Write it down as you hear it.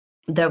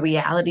the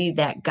reality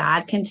that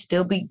God can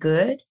still be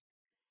good,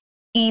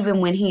 even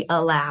when he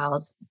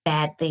allows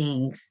bad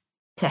things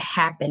to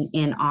happen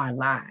in our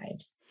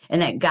lives.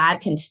 And that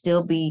God can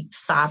still be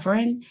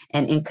sovereign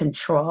and in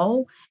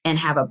control and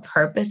have a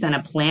purpose and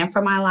a plan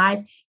for my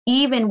life,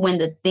 even when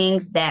the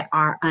things that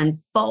are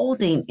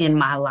unfolding in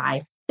my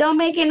life don't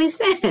make any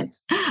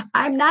sense.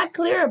 I'm not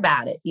clear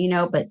about it,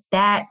 but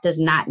that does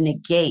not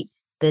negate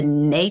the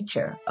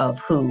nature of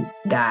who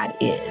God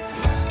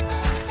is.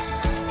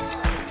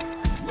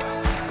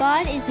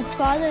 God is a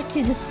father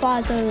to the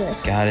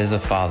fatherless. God is a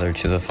father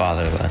to the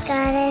fatherless.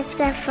 God is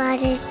the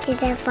father to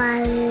the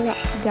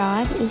fatherless.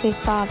 God is a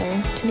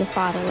father to the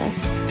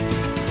fatherless.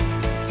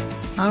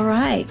 All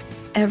right.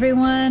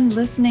 Everyone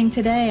listening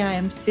today, I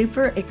am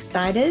super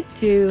excited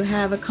to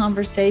have a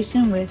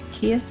conversation with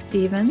Kia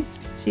Stevens.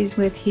 She's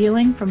with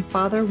Healing from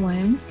Father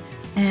Wounds.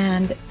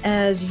 And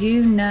as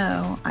you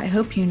know, I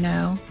hope you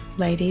know,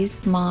 ladies,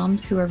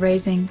 moms who are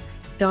raising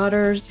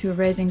daughters, who are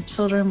raising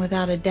children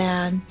without a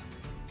dad,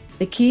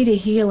 the key to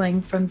healing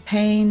from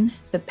pain,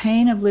 the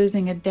pain of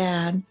losing a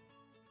dad,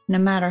 no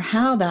matter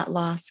how that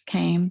loss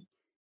came,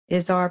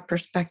 is our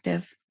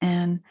perspective.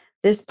 And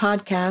this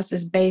podcast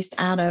is based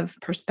out of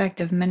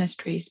Perspective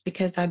Ministries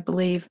because I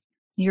believe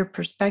your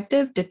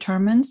perspective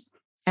determines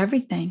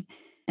everything.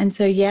 And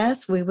so,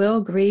 yes, we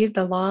will grieve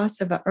the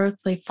loss of an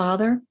earthly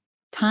father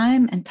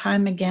time and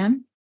time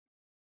again.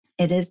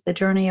 It is the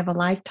journey of a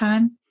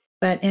lifetime.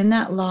 But in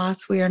that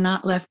loss, we are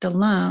not left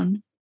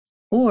alone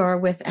or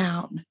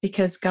without,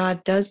 because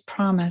God does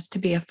promise to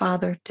be a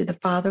father to the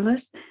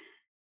fatherless.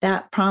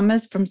 That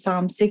promise from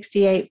Psalm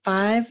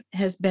 68:5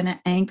 has been an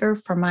anchor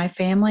for my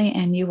family,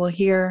 and you will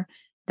hear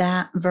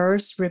that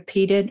verse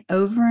repeated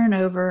over and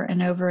over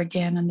and over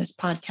again in this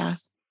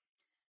podcast.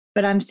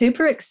 But I'm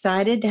super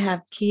excited to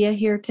have Kia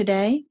here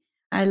today.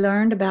 I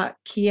learned about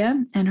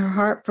Kia and her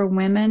heart for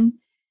women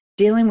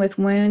dealing with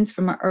wounds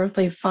from an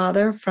earthly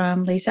father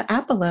from Lisa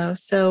Apollo.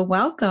 So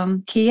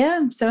welcome, Kia.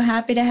 I'm so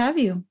happy to have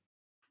you.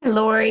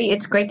 Lori,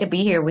 it's great to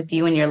be here with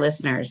you and your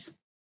listeners.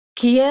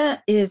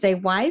 Kia is a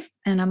wife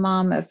and a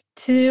mom of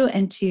 2,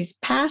 and she's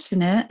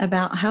passionate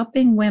about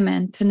helping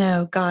women to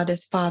know God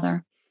as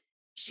Father.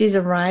 She's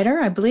a writer.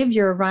 I believe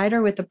you're a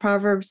writer with the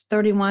Proverbs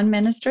 31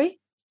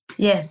 ministry.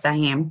 Yes, I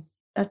am.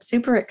 That's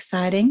super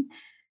exciting.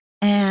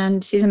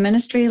 And she's a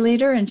ministry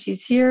leader, and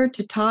she's here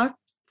to talk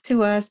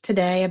to us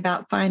today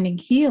about finding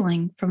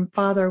healing from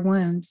father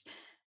wounds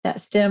that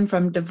stem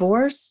from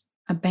divorce,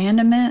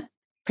 abandonment,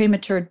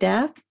 premature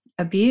death,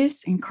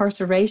 abuse,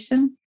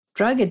 incarceration,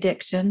 drug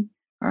addiction,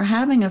 or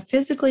having a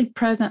physically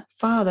present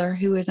father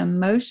who is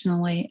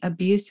emotionally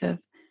abusive.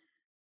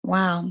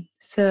 Wow.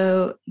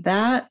 So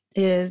that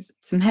is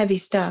some heavy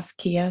stuff,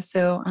 Kia.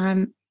 So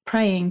I'm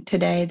praying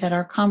today that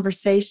our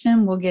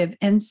conversation will give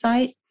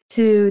insight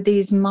to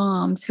these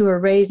moms who are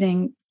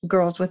raising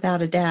girls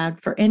without a dad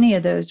for any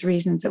of those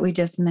reasons that we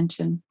just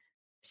mentioned.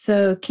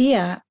 So,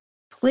 Kia,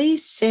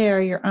 please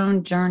share your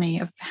own journey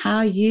of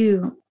how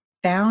you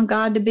found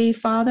God to be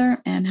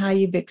Father and how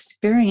you've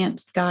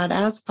experienced God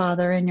as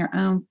Father in your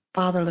own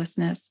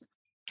fatherlessness.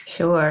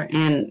 Sure.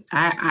 And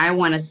I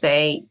want to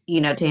say,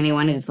 to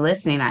anyone who's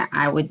listening,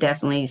 I would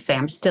definitely say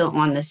I'm still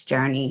on this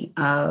journey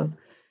of,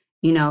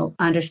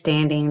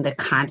 understanding the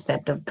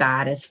concept of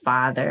God as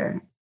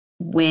Father.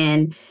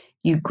 When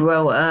you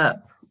grow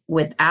up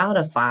without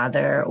a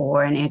father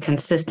or an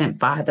inconsistent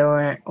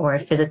father or a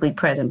physically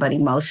present but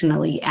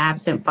emotionally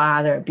absent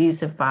father,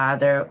 abusive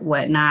father,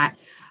 whatnot,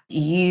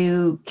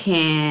 you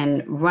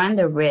can run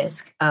the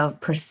risk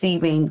of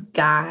perceiving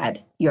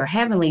God, your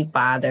heavenly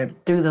Father,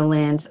 through the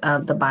lens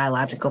of the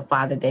biological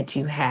father that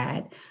you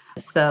had.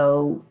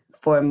 So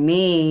for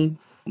me,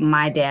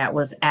 my dad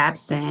was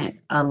absent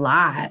a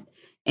lot,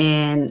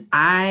 and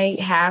I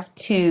have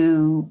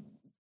to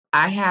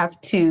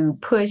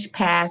push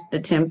past the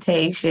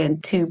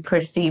temptation to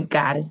perceive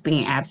God as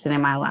being absent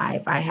in my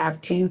life. I have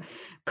to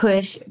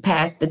push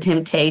past the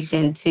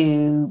temptation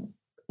to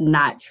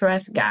not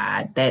trust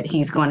God, that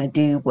he's going to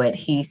do what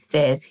he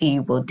says he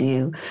will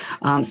do.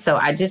 So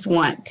I just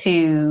want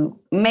to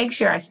make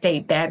sure I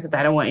state that, because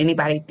I don't want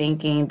anybody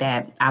thinking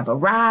that I've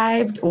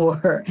arrived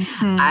or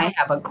I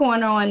have a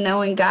corner on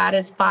knowing God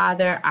as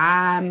Father.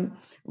 I'm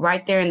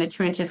right there in the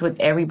trenches with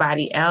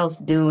everybody else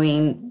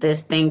doing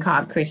this thing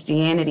called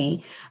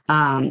Christianity.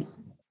 And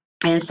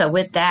so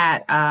with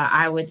that,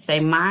 I would say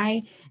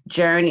my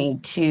journey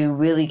to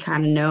really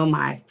kind of know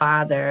my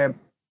Father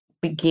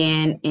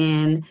began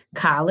in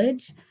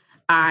college.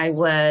 I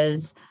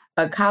was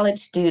a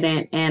college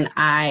student, and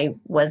I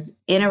was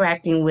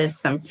interacting with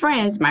some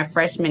friends my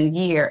freshman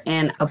year,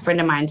 and a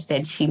friend of mine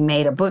said she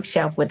made a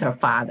bookshelf with her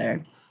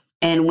father.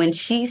 And when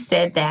she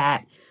said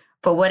that,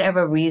 for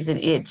whatever reason,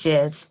 it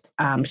just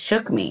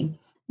shook me,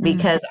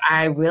 because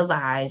I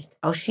realized,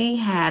 she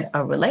had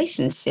a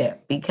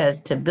relationship. Because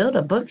to build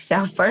a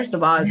bookshelf, first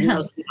of all, is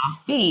no small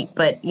feat,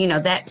 but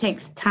that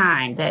takes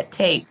time, that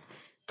takes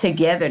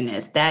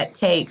togetherness, that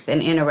takes an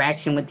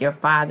interaction with your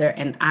father.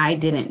 And I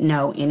didn't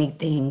know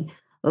anything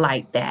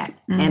like that.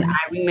 And I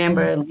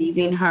remember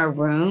leaving her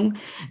room,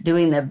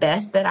 doing the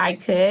best that I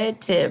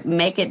could to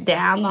make it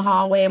down the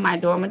hallway in my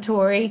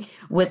dormitory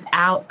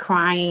without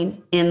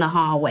crying in the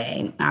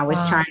hallway. I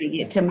was trying to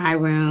get to my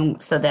room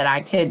so that I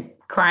could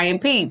cry in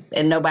peace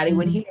and nobody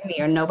would hear me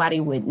or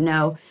nobody would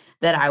know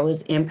that I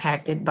was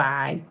impacted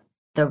by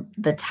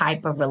the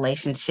type of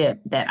relationship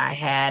that I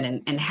had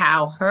and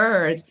how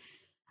hers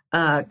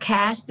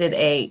casted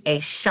a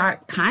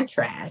sharp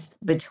contrast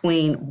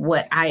between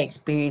what I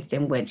experienced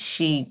and what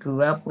she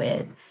grew up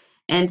with.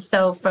 And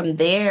so from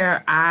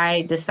there,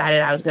 I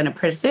decided I was going to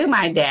pursue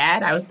my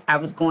dad. I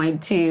was going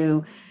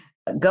to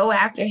go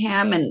after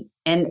him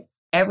and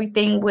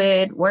everything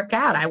would work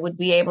out. I would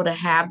be able to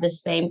have the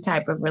same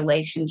type of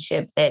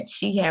relationship that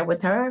she had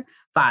with her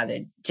father.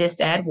 Just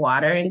add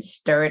water and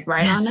stir it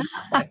right on up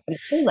like some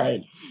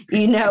Kool-Aid,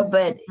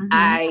 but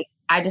I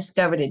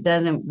discovered it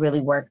doesn't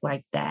really work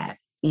like that.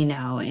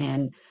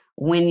 And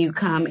when you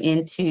come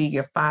into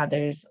your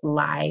father's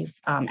life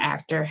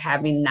after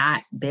having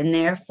not been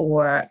there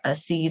for a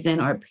season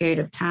or a period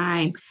of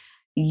time,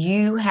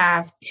 you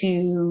have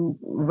to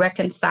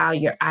reconcile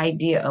your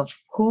idea of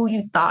who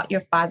you thought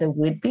your father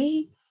would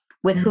be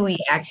with who he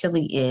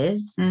actually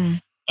is.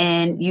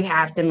 And you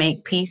have to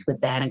make peace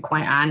with that. And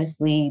quite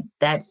honestly,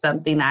 that's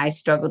something I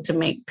struggled to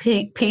make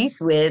peace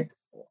with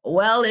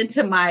well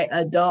into my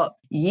adult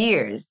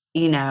years,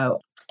 and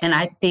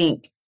I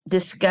think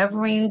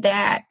discovering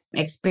that,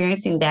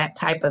 experiencing that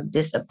type of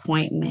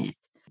disappointment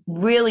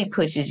really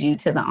pushes you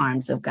to the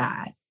arms of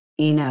God.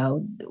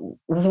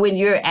 When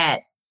you're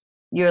at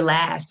your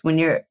last, when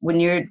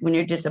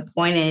you're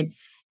disappointed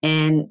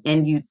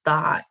and you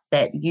thought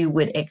that you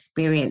would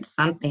experience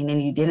something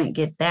and you didn't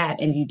get that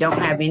and you don't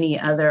have any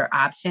other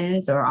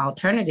options or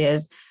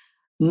alternatives,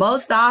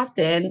 most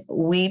often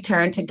we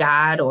turn to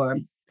God, or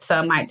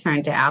some might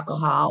turn to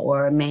alcohol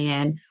or a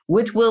man,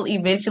 which will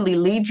eventually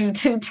lead you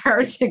to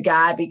turn to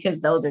God, because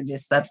those are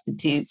just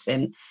substitutes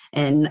and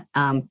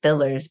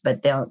fillers,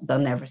 but they'll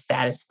never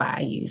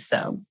satisfy you.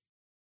 So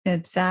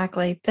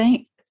exactly.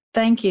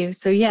 Thank you.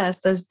 So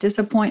yes, those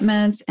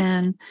disappointments,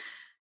 and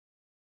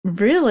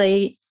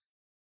really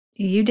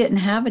you didn't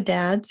have a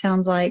dad,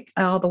 sounds like,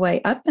 all the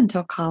way up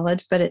until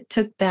college, but it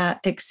took that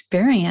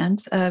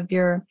experience of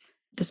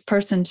this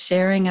person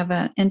sharing of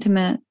an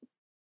intimate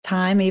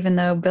time, even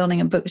though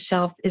building a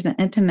bookshelf isn't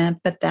intimate,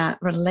 but that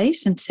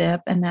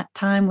relationship and that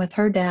time with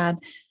her dad,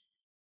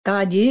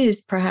 God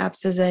used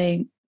perhaps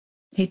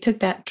he took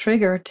that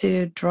trigger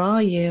to draw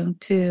you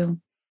to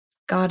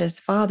God as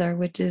Father,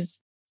 which is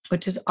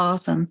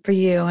awesome for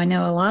you. I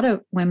know a lot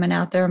of women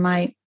out there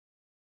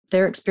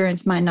their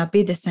experience might not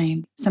be the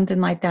same. Something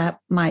like that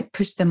might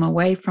push them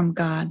away from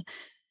God.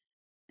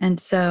 And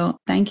so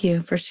thank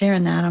you for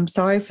sharing that. I'm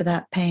sorry for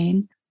that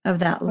pain of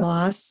that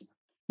loss.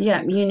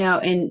 Yeah,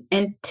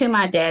 and to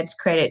my dad's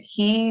credit,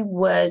 he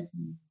was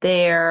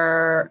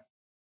there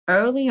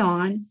early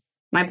on.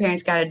 My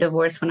parents got a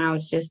divorce when I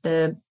was just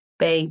a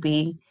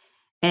baby.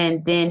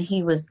 And then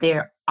he was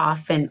there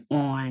off and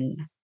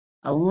on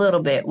a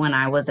little bit when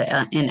I was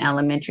in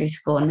elementary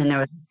school. And then there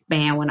was a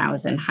span when I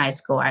was in high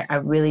school. I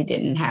really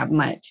didn't have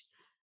much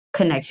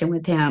connection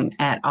with him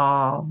at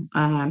all.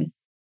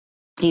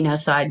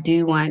 So I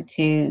do want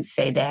to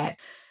say that.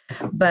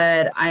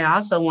 But I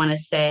also want to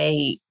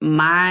say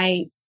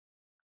my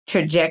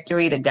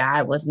trajectory to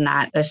God was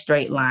not a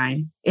straight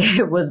line.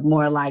 It was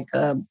more like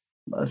a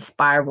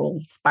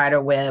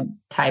spider web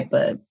type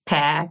of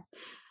path.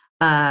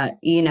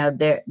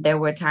 There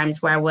were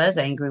times where I was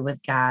angry with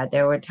God.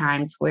 There were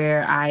times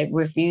where I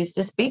refused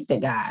to speak to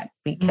God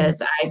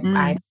because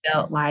I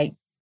felt like,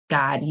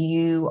 God,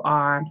 you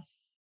are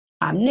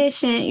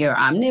omniscient, you're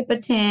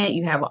omnipotent,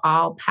 you have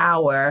all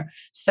power.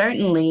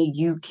 Certainly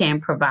you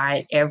can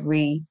provide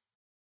every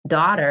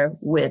daughter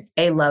with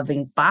a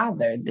loving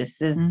father.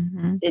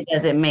 It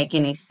doesn't make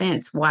any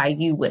sense why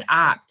you would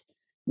opt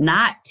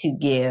not to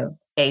give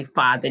a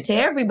father to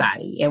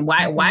everybody. And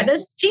why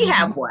does she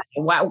have one?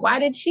 Why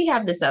did she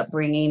have this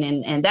upbringing?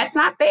 And that's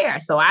not fair.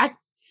 So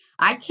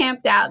I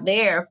camped out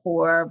there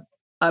for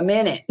a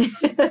minute.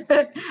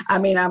 I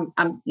mean,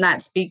 I'm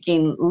not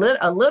speaking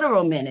a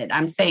literal minute.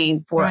 I'm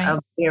saying for a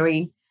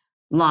very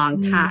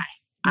long time,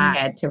 I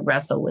had to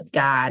wrestle with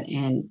God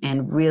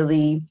and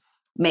really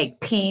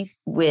make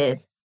peace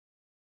with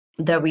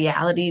the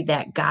reality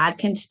that God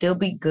can still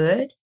be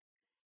good,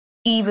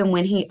 even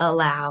when he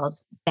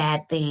allows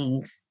bad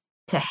things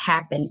to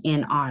happen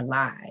in our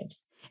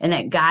lives, and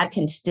that God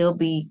can still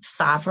be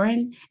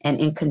sovereign and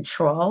in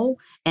control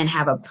and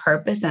have a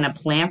purpose and a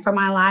plan for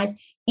my life,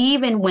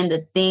 even when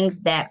the things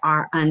that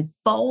are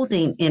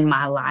unfolding in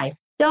my life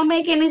don't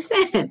make any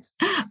sense.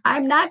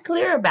 I'm not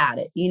clear about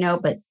it,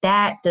 but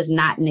that does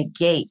not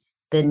negate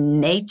the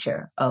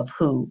nature of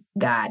who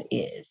God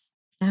is.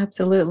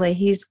 Absolutely.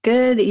 He's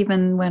good,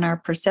 even when our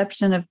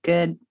perception of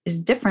good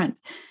is different.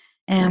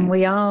 And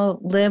we all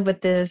live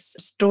with this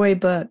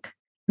storybook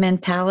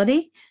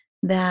mentality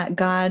that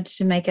God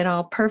should make it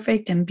all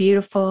perfect and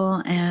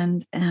beautiful.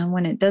 And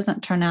when it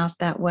doesn't turn out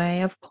that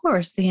way, of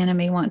course, the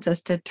enemy wants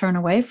us to turn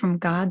away from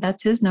God.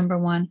 That's his number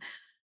one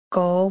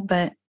goal.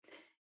 But,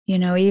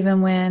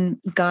 even when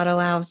God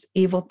allows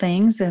evil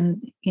things,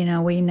 and,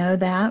 we know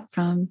that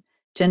from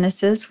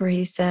Genesis, where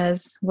he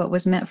says what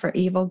was meant for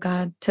evil,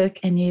 God took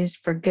and used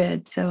for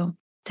good. So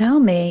tell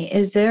me,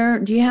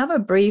 do you have a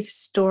brief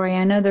story?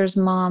 I know there's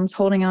moms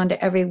holding on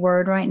to every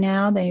word right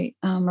now. They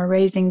are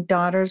raising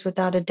daughters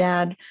without a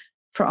dad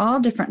for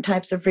all different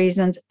types of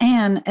reasons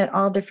and at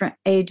all different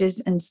ages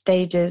and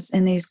stages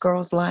in these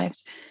girls'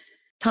 lives.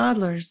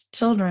 Toddlers,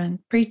 children,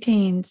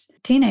 preteens,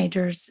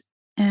 teenagers.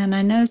 And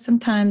I know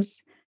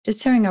sometimes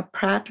just hearing a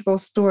practical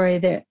story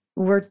that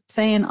we're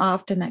saying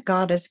often that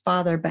God is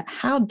Father, but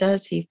how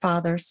does he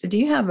father? So do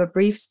you have a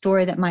brief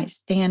story that might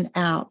stand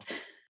out?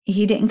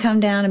 He didn't come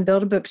down and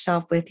build a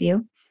bookshelf with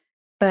you,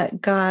 but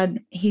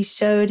God, he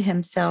showed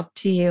himself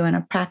to you in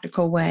a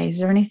practical way. Is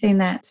there anything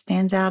that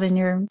stands out in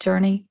your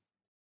journey?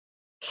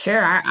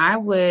 Sure. I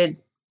would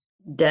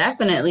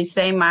definitely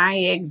say my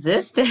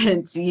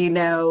existence.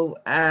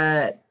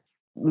 My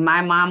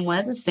mom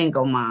was a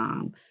single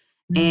mom,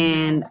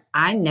 and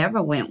I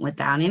never went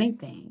without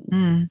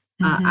anything.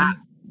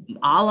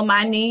 All of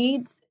my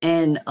needs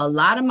and a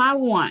lot of my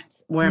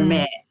wants were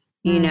met,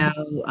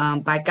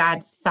 by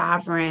God's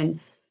sovereign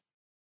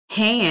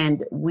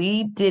hand.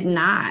 We did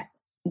not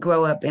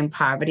grow up in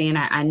poverty, and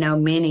I know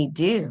many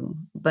do,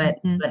 but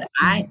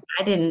I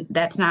didn't.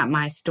 That's not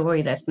my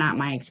story. That's not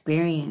my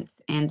experience.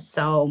 And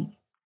so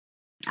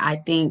I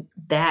think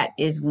that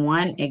is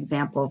one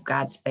example of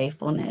God's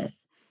faithfulness.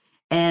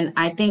 And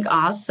I think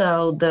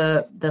also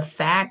the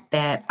fact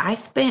that I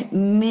spent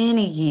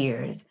many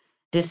years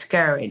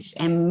discouraged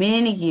and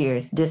many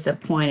years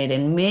disappointed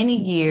and many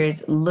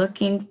years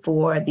looking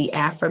for the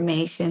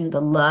affirmation,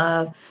 the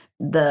love,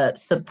 the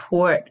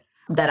support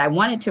that I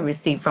wanted to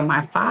receive from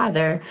my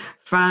father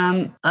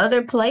from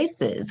other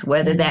places,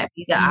 whether that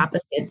be the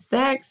opposite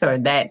sex or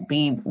that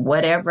be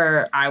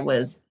whatever I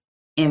was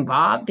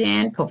involved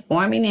in,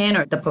 performing in,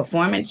 or the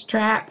performance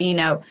trap,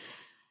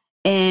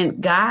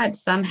 and God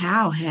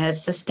somehow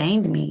has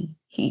sustained me.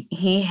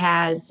 He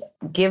has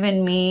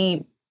given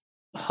me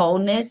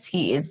wholeness.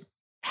 He is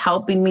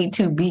helping me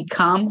to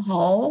become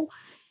whole.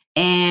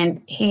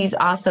 And he's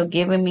also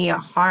given me a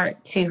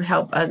heart to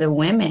help other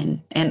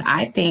women. And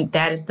I think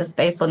that is the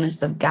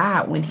faithfulness of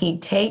God when he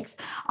takes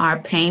our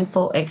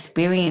painful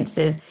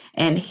experiences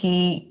and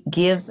he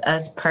gives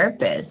us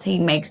purpose. He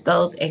makes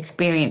those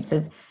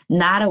experiences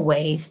not a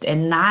waste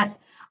and not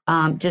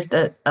just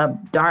a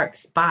dark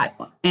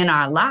spot in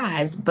our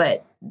lives,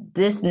 but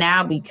this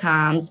now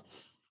becomes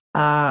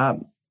a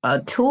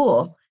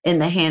tool in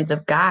the hands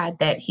of God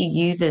that he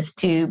uses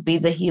to be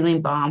the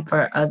healing balm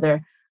for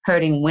other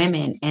hurting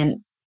women.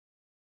 And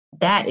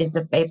that is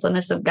the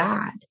faithfulness of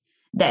God,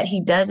 that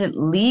he doesn't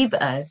leave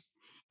us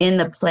in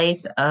the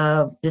place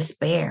of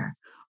despair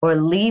or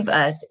leave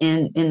us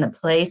in the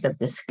place of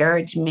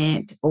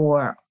discouragement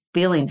or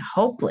feeling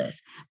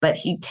hopeless, but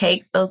he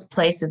takes those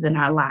places in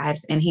our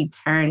lives and he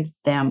turns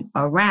them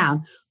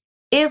around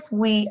if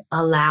we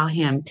allow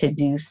him to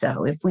do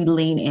so, if we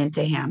lean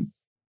into him.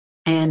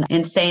 And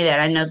in saying that,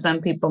 I know some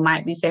people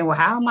might be saying, well,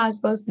 how am I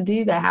supposed to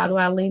do that? How do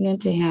I lean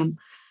into him?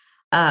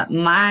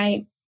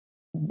 My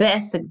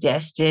best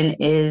suggestion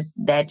is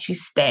that you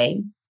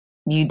stay.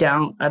 You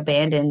don't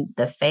abandon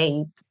the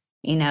faith.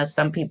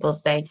 Some people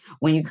say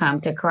when you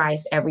come to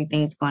Christ,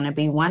 everything's going to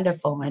be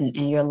wonderful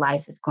and your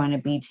life is going to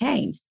be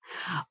changed.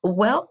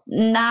 Well,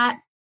 not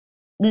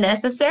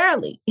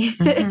necessarily.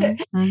 The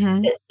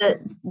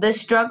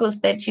struggles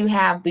that you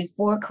have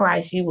before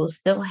Christ, you will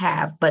still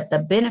have. But the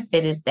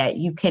benefit is that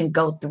you can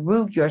go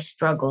through your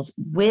struggles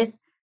with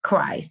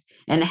Christ,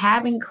 and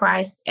having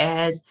Christ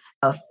as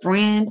a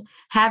friend,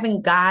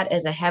 having God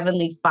as a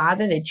heavenly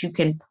father that you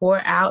can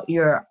pour out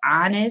your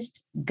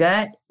honest,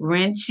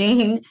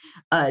 gut-wrenching,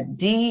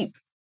 deep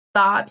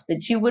thoughts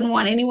that you wouldn't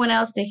want anyone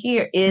else to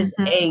hear is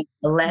a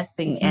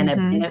blessing and a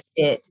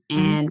benefit.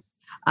 And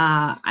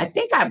I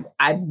think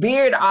I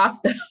veered off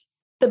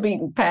the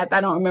beaten path.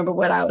 I don't remember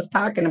what I was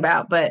talking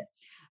about, but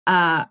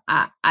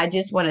I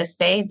just want to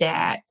say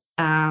that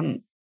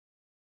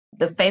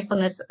the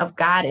faithfulness of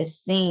God is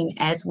seen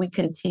as we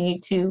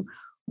continue to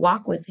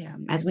walk with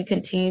him, as we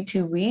continue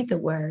to read the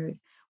word.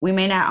 We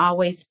may not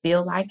always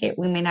feel like it.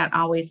 We may not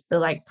always feel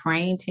like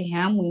praying to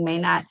him. We may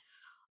not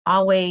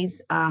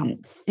always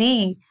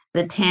see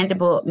the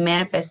tangible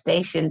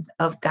manifestations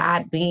of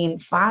God being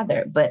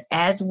Father. But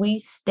as we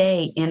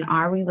stay in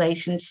our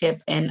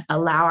relationship and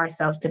allow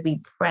ourselves to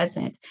be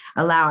present,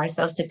 allow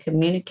ourselves to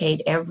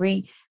communicate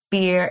every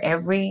fear,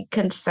 every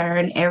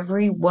concern,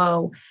 every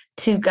woe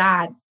to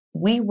God,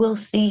 we will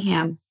see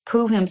him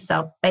prove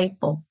himself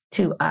faithful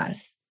to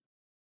us.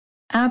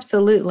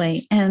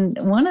 Absolutely. And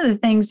one of the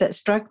things that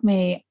struck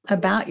me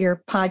about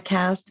your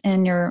podcast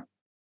and your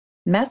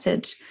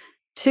message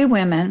to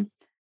women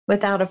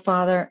without a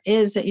father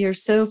is that you're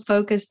so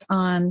focused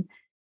on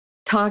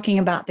talking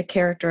about the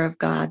character of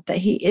God, that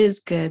he is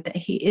good, that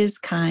he is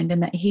kind,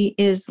 and that he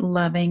is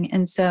loving.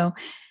 And so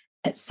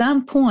at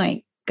some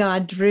point,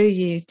 God drew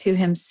you to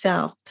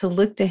himself to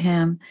look to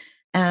him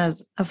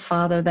as a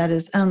father that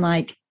is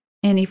unlike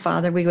any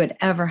father we would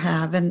ever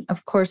have. And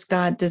of course,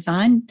 God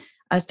designed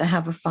us to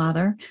have a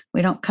father.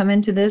 We don't come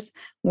into this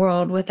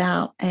world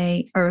without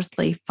a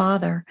earthly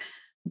father,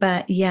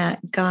 but yet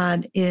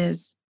God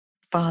is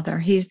Father.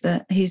 He's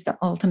the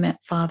ultimate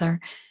Father.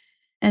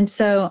 And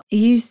so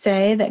you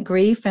say that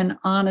grief and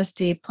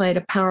honesty played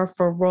a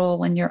powerful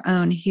role in your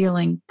own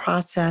healing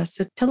process.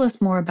 So tell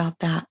us more about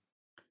that.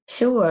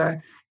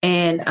 Sure.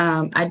 And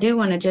I do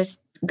want to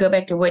just go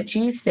back to what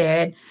you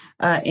said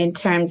in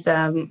terms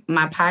of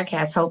my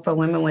podcast, Hope for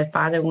Women with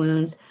Father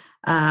Wounds.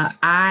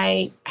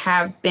 I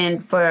have been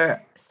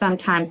for some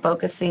time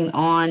focusing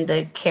on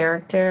the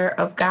character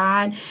of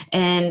God.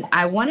 And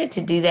I wanted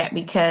to do that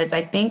because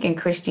I think in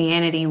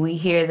Christianity, we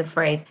hear the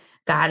phrase,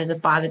 God is a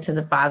father to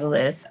the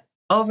fatherless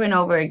over and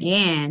over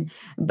again.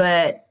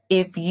 But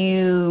if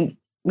you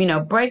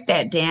break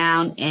that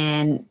down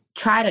and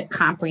try to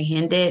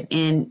comprehend it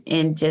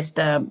in just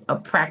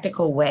a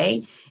practical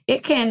way,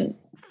 it can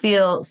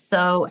feel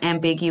so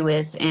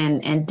ambiguous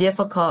and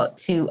difficult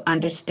to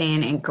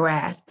understand and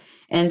grasp.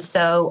 And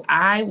so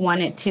I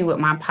wanted to, with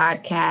my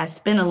podcast,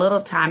 spend a little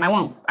time.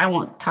 I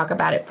won't talk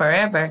about it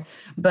forever,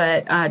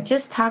 but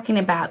just talking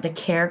about the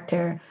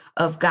character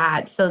of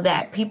God so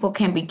that people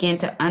can begin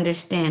to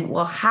understand,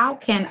 well, how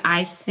can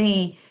I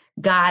see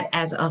God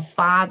as a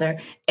father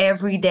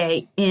every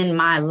day in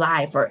my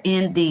life or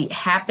in the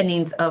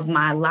happenings of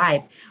my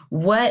life?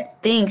 What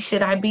things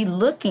should I be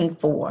looking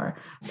for?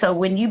 So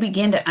when you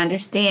begin to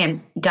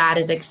understand God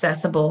is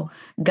accessible,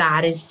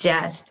 God is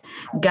just,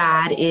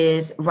 God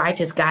is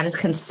righteous, God is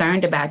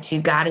concerned about you,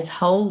 God is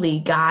holy,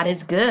 God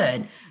is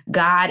good,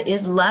 God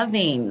is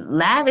loving,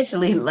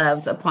 lavishly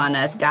loves upon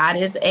us. God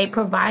is a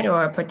provider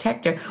or a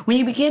protector. When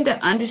you begin to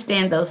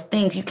understand those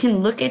things, you can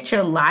look at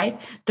your life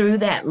through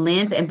that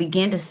lens and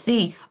begin to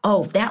see,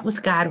 oh, that was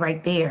God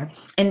right there.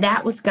 And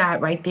that was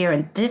God right there.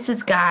 And this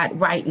is God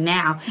right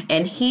now.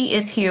 And he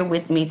is here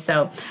with me.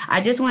 So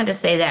I just wanted to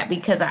say that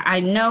because I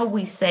know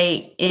we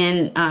say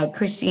in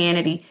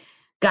Christianity,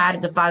 God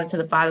is a father to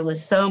the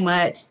fatherless so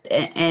much.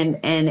 And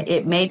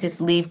it may just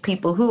leave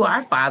people who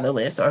are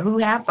fatherless or who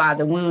have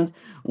father wounds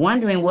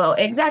wondering, well,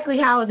 exactly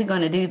how is he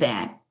going to do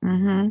that?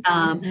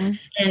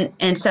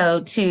 And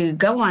so to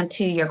go on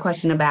to your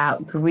question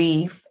about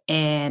grief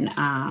and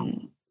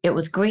it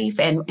was grief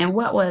and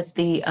what was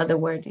the other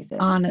word you said?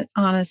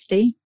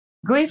 Honesty.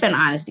 Grief and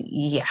honesty.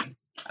 Yeah.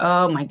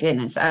 Oh my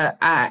goodness.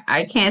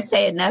 I can't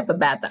say enough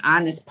about the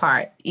honest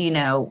part.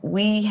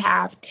 We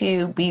have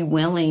to be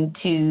willing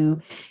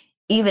to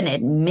even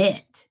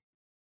admit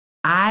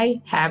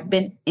I have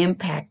been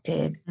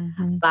impacted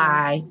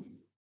by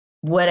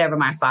whatever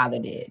my father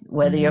did,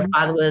 whether your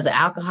father was an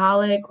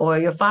alcoholic or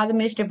your father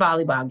missed your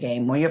volleyball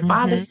game or your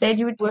father said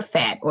you were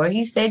fat or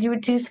he said you were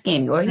too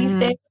skinny or he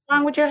said what's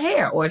wrong with your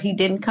hair or he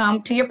didn't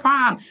come to your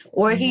prom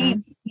or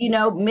he,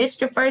 missed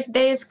your first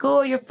day of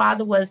school. Your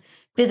father was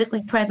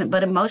physically present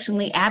but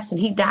emotionally absent.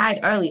 He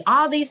died early.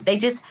 All these, they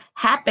just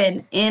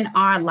happen in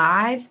our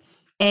lives.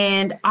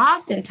 And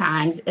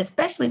oftentimes,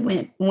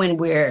 especially when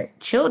we're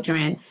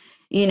children,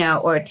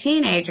 or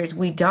teenagers,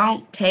 we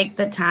don't take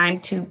the time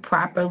to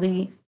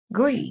properly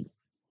grieve.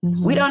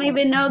 We don't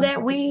even know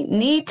that we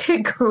need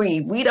to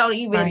grieve. We don't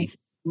even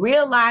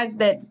realize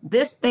that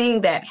this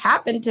thing that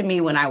happened to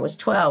me when I was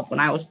 12, when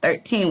I was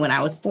 13, when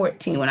I was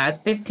 14, when I was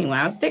 15, when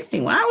I was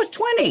 16, when I was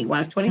 20, when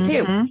I was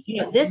 22,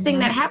 this thing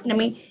that happened to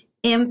me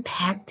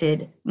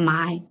impacted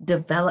my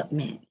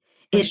development.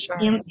 It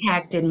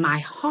impacted my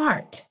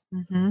heart.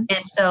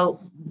 And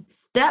so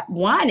step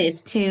one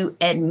is to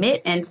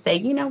admit and say,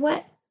 you know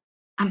what?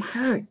 I'm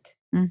hurt.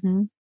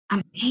 I'm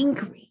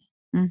angry.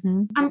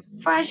 I'm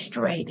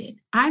frustrated.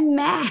 I'm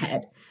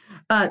mad.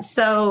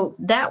 So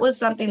that was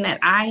something that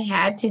I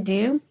had to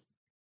do.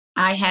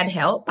 I had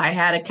help. I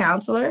had a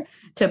counselor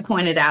to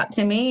point it out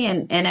to me.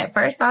 And at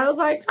first I was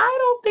like, I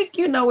don't think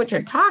you know what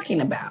you're talking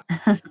about.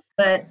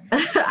 But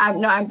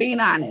I'm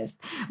being honest.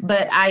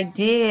 But I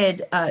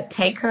did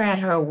take her at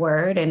her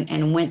word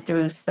and went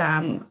through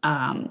some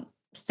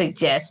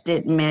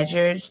suggested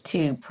measures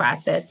to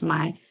process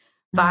my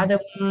father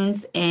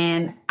wounds,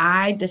 and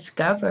I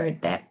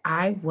discovered that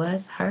I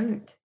was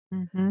hurt.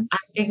 I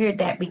figured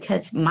that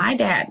because my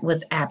dad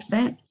was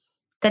absent,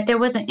 that there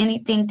wasn't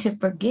anything to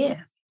forgive.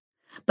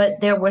 But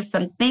there were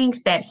some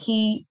things that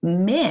he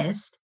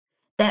missed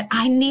that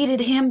I needed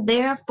him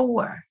there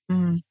for.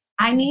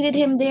 I needed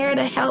him there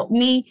to help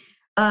me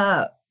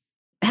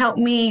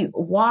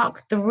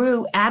walk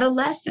through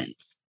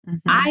adolescence.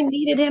 I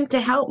needed him to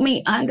help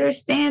me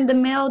understand the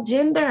male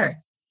gender.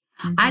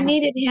 I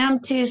needed him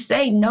to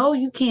say, no,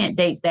 you can't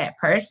date that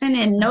person.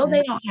 And no,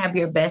 they don't have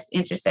your best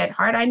interest at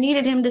heart. I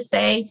needed him to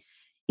say,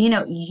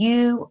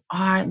 you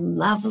are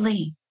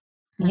lovely.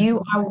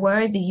 You are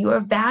worthy. You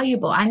are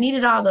valuable. I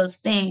needed all those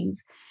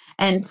things.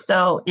 And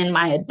so in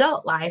my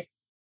adult life,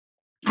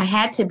 I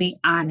had to be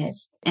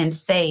honest and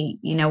say,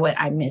 you know what,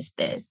 I missed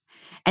this.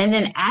 And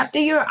then after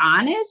you're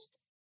honest,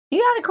 you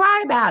got to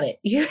cry about it.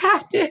 You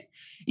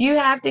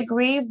have to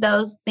grieve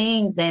those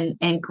things,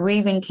 and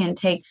grieving can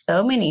take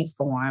so many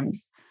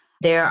forms.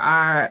 There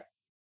are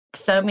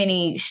so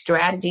many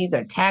strategies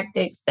or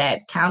tactics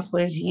that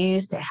counselors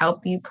use to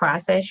help you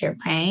process your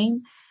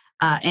pain.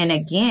 And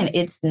again,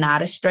 it's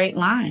not a straight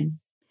line.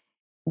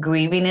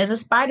 Grieving is a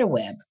spider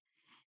web.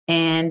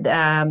 And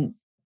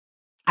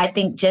I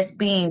think just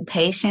being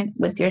patient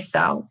with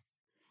yourself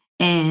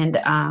and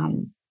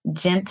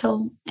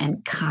gentle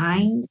and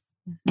kind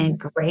and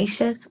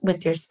gracious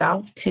with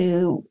yourself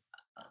to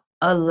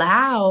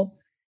allow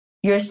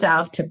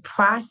yourself to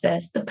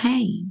process the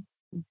pain,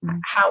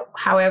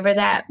 however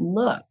that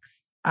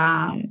looks,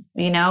 and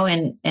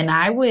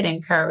I would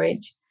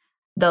encourage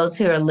those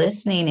who are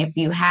listening, if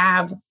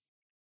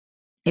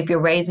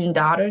you're raising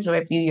daughters, or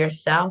if you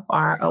yourself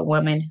are a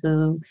woman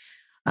who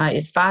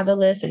is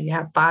fatherless, or you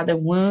have father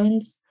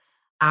wounds,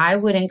 I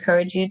would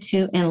encourage you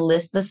to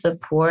enlist the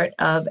support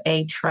of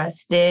a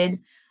trusted,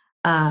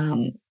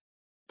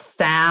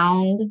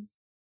 sound,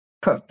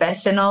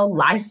 professional,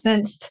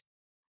 licensed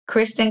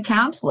Christian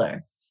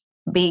counselor,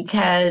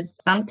 because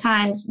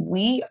sometimes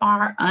we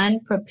are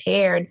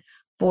unprepared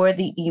for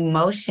the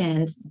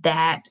emotions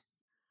that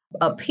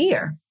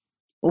appear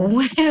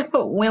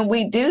when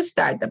we do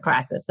start the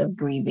process of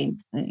grieving.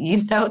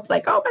 It's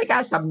like, oh my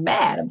gosh, I'm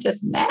mad. I'm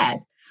just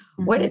mad.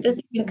 Where did this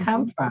even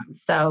come from?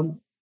 So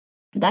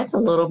that's a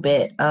little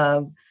bit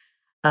of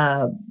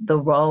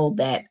the role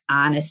that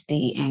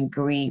honesty and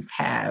grief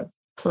have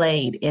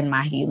played in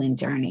my healing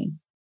journey.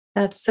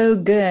 That's so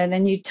good.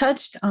 And you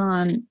touched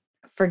on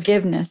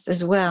forgiveness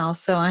as well.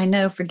 So I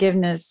know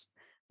forgiveness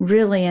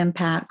really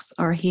impacts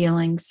our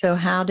healing. So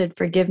how did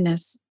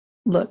forgiveness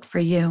look for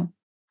you?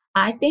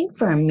 I think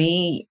for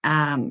me,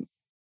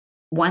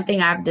 one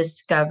thing I've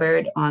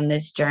discovered on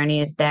this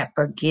journey is that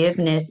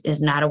forgiveness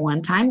is not a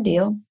one-time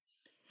deal.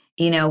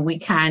 We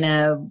kind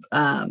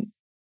of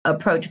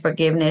approach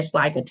forgiveness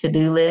like a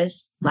to-do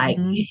list, like,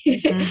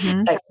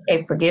 like,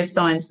 okay, forgive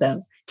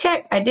so-and-so.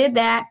 Check, I did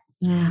that.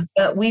 Yeah.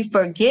 But we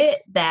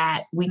forget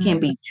that we can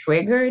be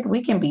triggered.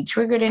 We can be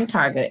triggered in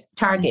Target.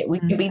 We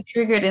can be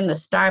triggered in the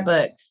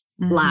Starbucks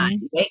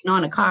line, waiting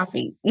on a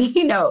coffee.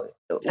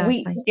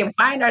 Exactly. We can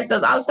find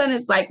ourselves, all of a sudden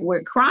it's like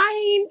we're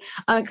crying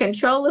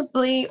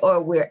uncontrollably,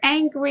 or we're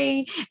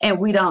angry and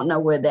we don't know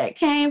where that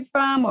came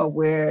from, or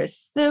we're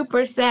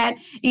super sad,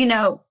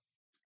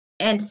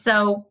 And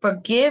so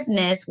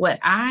forgiveness, what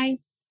I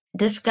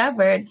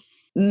discovered,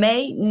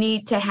 may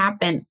need to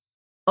happen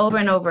over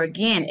and over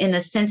again, in the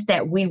sense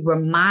that we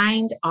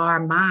remind our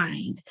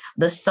mind.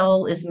 The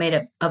soul is made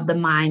up of the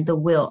mind, the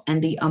will,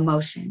 and the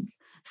emotions.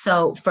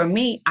 So for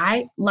me,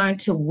 I learned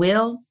to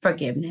will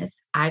forgiveness.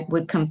 I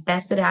would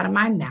confess it out of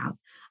my mouth.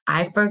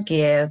 I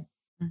forgive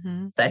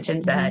such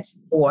and such,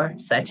 or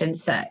such and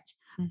such.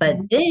 But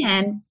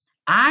then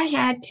I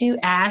had to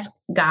ask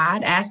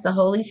God, ask the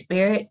Holy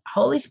Spirit,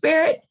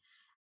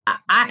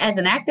 I, as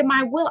an act of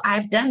my will,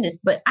 I've done this,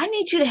 but I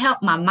need you to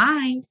help my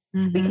mind,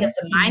 because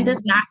the mind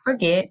does not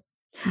forget.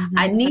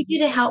 I need you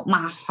to help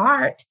my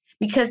heart,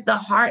 because the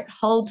heart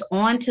holds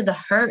on to the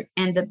hurt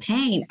and the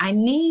pain. I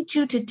need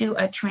you to do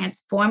a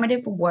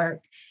transformative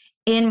work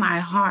in my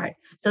heart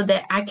so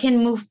that I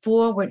can move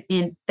forward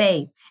in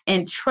faith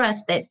and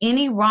trust that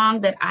any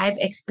wrong that I've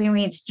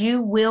experienced,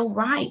 you will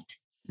right.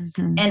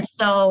 And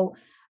so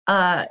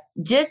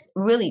just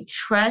really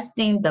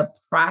trusting the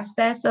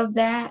process of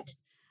that,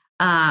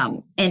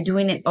 and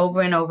doing it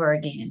over and over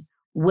again,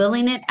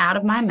 willing it out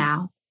of my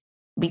mouth,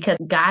 because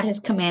God has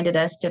commanded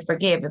us to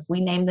forgive. If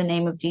we name the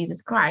name of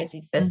Jesus Christ,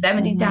 he says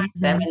 70 times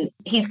 7,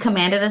 he's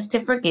commanded us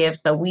to forgive.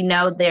 So we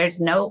know there's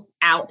no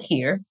out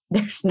here.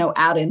 There's no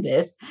out in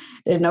this.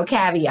 There's no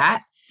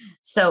caveat.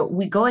 So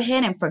we go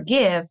ahead and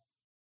forgive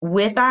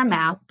with our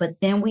mouth, but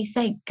then we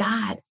say,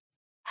 God,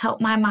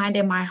 help my mind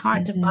and my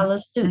heart to follow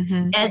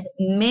suit as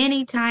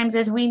many times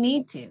as we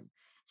need to.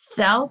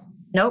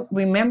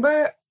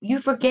 Remember, you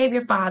forgave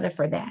your father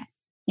for that.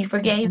 You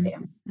forgave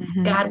him.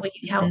 God, will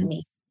you help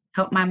me?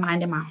 Help my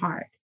mind and my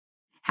heart.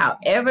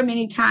 However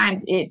many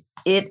times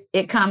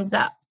it comes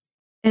up.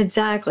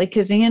 Exactly,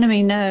 because the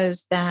enemy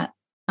knows that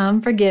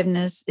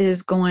unforgiveness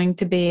is going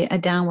to be a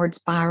downward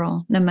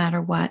spiral no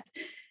matter what.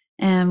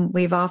 And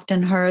we've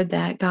often heard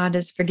that God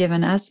has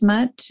forgiven us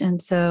much,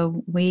 and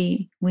so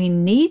we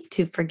need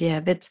to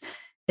forgive.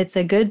 It's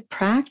a good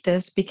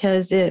practice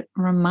because it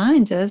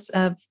reminds us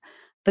of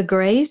the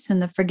grace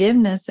and the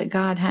forgiveness that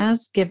God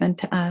has given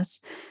to us.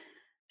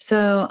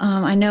 So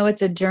I know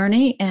it's a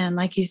journey, and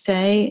like you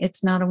say,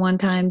 it's not a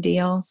one-time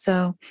deal.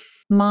 So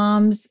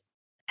moms,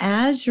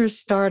 as you're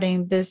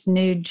starting this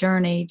new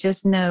journey,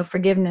 just know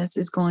forgiveness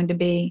is going to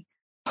be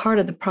part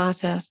of the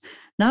process.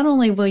 Not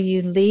only will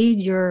you lead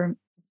your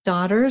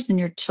daughters and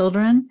your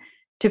children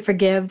to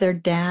forgive their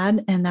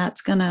dad, and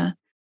that's going to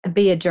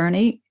be a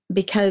journey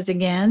because,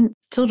 again,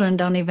 children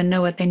don't even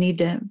know what they need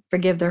to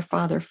forgive their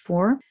father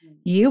for.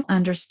 You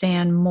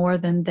understand more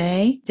than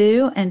they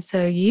do, and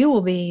so you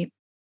will be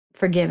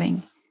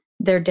forgiving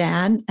their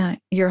dad,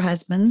 your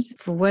husbands,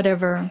 for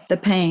whatever the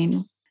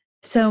pain.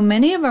 So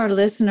many of our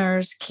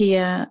listeners,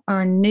 Kia,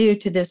 are new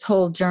to this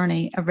whole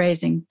journey of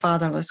raising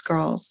fatherless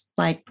girls.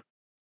 Like,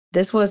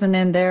 this wasn't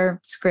in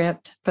their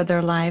script for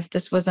their life.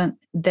 This wasn't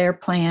their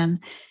plan.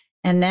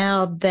 And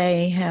now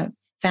they have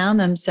found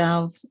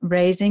themselves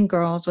raising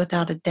girls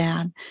without a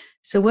dad.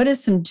 So what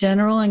is some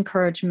general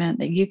encouragement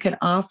that you could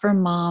offer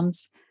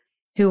moms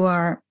who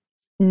are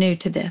new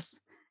to this?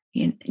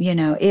 You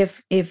know,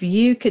 if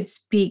you could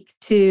speak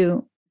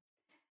to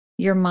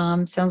your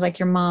mom, sounds like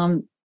your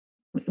mom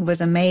was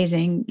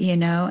amazing, you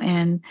know,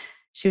 and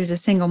she was a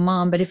single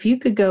mom. But if you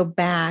could go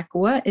back,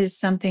 what is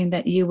something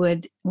that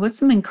what's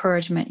some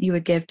encouragement you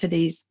would give to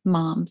these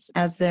moms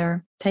as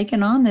they're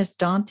taking on this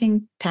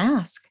daunting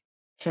task?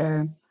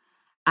 Sure.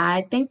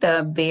 I think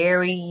the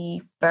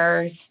very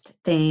first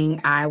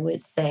thing I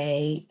would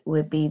say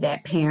would be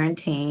that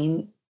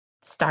parenting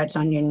starts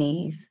on your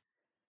knees.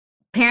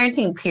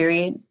 Parenting,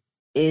 period,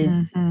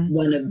 is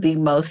one of the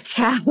most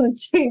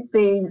challenging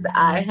things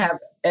I have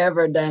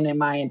ever done in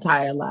my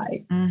entire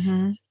life.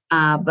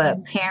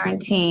 But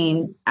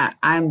parenting,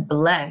 I'm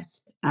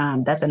blessed.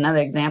 That's another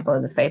example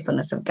of the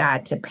faithfulness of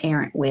God to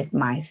parent with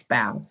my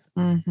spouse.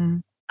 But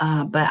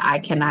I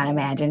cannot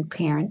imagine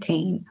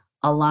parenting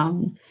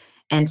alone.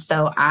 And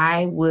so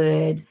I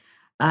would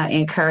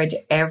encourage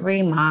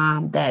every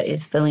mom that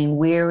is feeling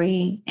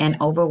weary and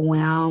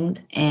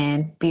overwhelmed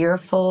and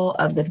fearful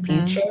of the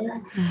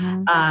future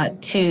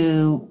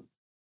to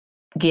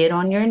get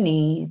on your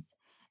knees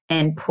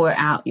and pour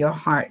out your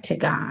heart to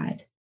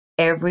God.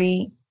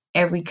 Every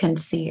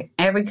concern,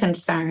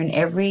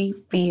 every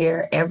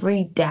fear,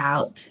 every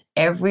doubt,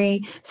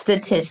 every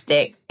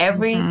statistic,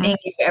 everything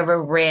you've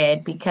ever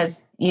read, because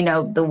you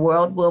know the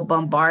world will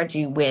bombard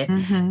you with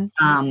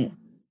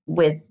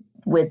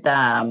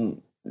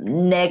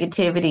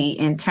negativity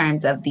in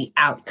terms of the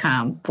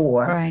outcome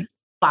for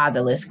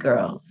fatherless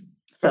girls.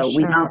 So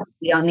we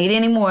don't need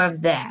any more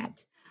of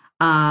that.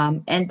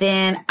 And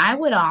then I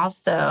would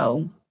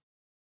also,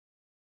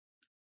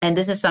 and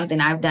this is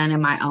something I've done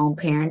in my own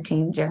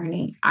parenting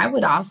journey, I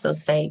would also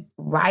say,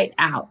 write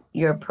out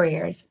your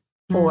prayers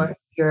for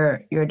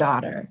your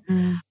daughter,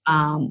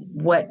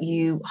 what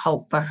you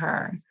hope for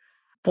her.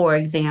 For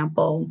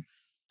example,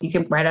 you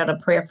can write out a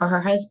prayer for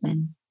her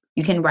husband.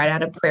 You can write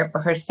out a prayer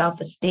for her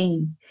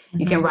self-esteem.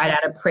 You can write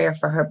out a prayer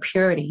for her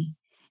purity.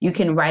 You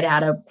can write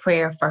out a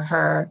prayer for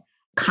her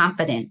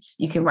confidence.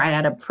 You can write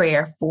out a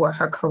prayer for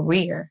her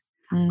career.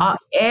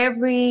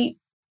 Everything.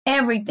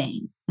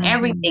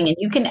 And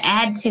you can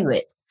add to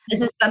it.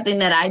 This is something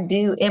that I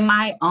do in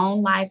my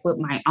own life with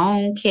my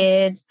own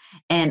kids.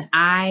 And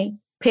I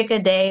pick a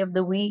day of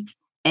the week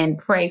and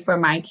pray for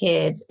my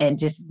kids and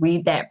just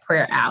read that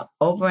prayer out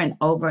over and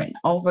over and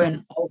over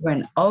and over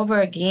and over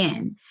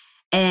again.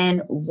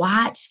 And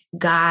watch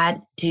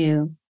God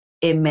do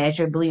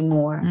immeasurably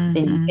more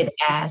than you could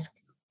ask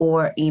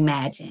or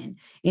imagine.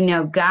 You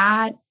know,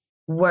 God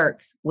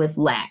works with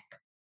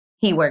lack.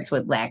 He works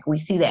with lack. We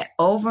see that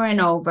over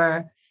and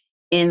over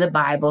in the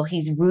Bible.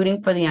 He's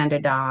rooting for the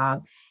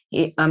underdog.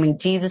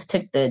 Jesus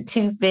took the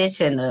two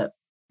fish and the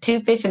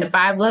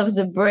 5 loaves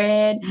of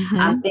bread.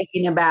 I'm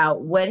thinking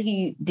about what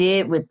he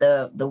did with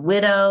the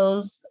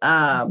widow's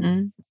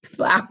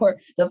flour,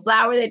 the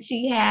flour that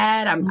she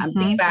had. I'm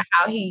thinking about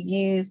how he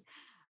used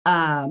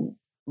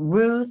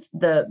Ruth,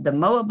 the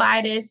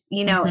Moabitess,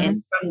 you know,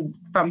 and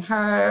from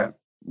her,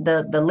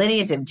 the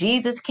lineage of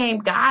Jesus came.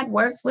 God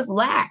works with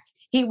lack.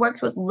 He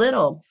works with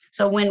little.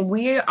 So when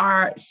we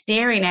are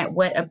staring at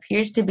what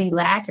appears to be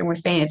lack and we're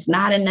saying it's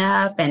not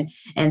enough and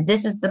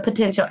this is the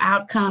potential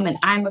outcome and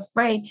I'm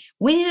afraid,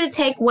 we need to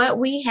take what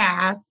we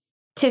have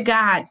to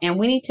God and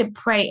we need to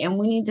pray and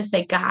we need to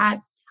say,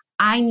 God,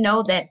 I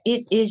know that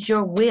it is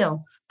your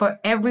will for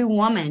every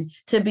woman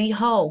to be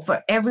whole,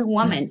 for every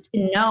woman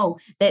to know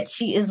that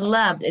she is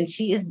loved and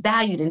she is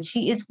valued and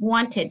she is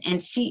wanted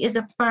and she is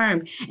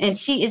affirmed and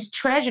she is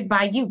treasured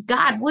by you.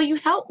 God, will you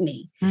help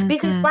me?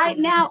 Because right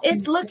now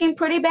it's looking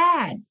pretty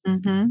bad.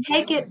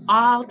 Take it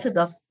all to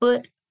the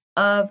foot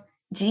of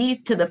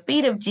Jesus, to the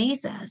feet of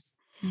Jesus,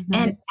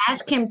 and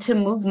ask him to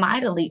move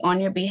mightily on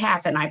your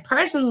behalf. And I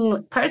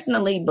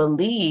personally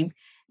believe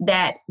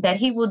that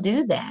he will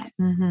do that.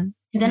 And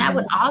then I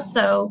would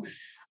also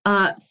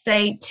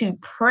say to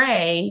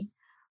pray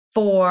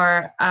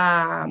for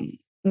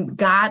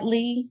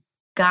godly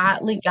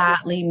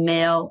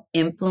male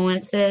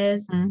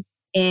influences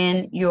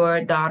in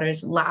your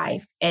daughter's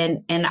life.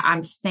 And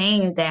I'm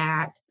saying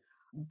that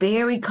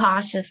very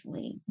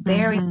cautiously,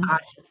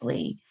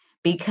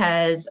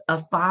 because a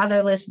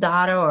fatherless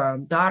daughter or a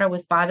daughter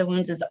with father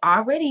wounds is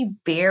already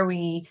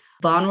very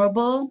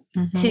vulnerable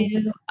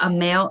to a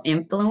male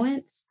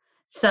influence.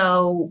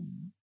 So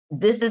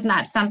this is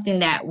not something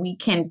that we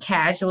can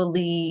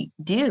casually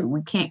do.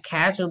 We can't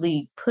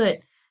casually put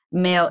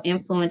male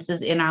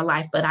influences in our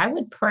life, but I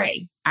would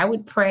pray.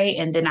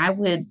 And then I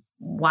would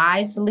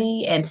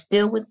wisely and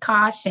still with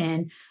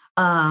caution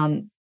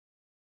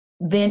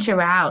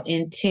venture out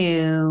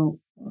into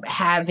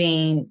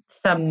having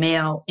some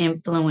male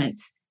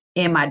influence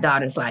in my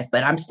daughter's life.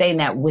 But I'm saying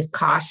that with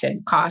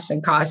caution.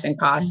 That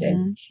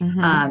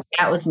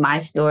was my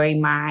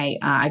story.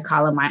 I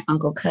call him my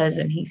uncle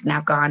cousin. He's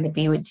now gone to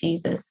be with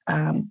Jesus,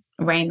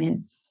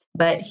 Raymond.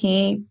 But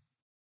he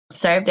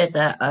served as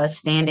a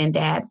stand-in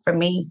dad for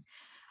me.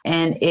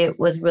 And it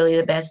was really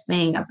the best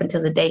thing up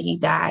until the day he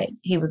died.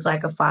 He was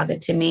like a father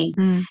to me.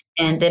 Mm.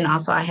 And then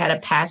also I had a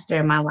pastor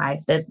in my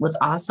life that was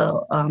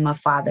also a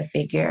father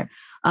figure.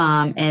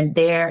 And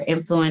their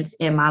influence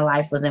in my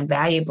life was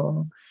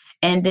invaluable.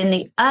 And then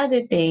the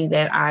other thing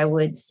that I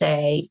would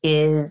say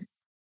is,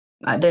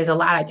 there's a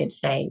lot I could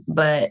say,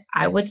 but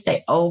I would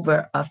say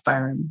over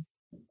affirm.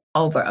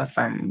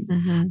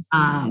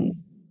 Mm-hmm.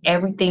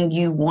 Everything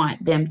you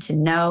want them to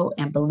know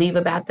and believe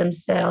about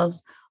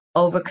themselves,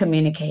 over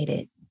communicate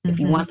it. If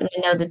you want them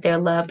to know that they're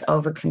loved,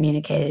 over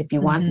communicate it. If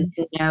you want them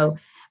to know,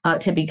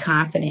 to be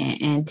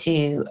confident and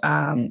to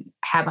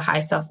have a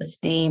high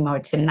self-esteem, or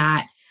to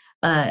not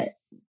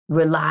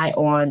rely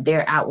on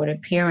their outward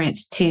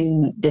appearance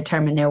to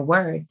determine their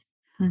worth,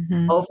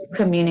 over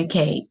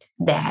communicate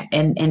that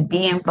and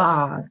be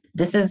involved.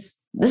 This is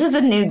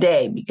a new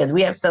day because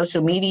we have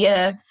social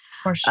media.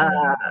 For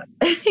sure.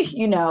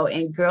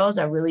 And girls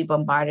are really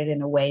bombarded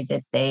in a way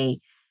that they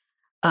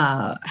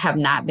have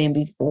not been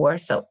before.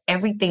 So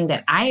everything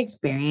that I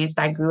experienced,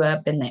 I grew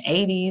up in the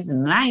 80s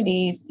and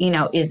 90s,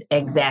 is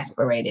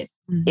exasperated.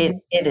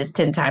 It is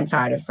 10 times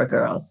harder for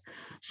girls.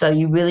 So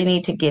you really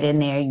need to get in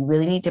there. You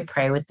really need to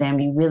pray with them.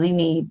 You really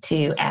need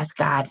to ask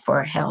God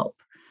for help,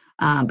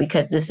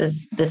 because this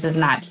is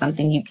not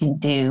something you can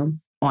do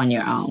on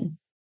your own.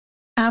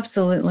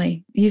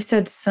 Absolutely. You've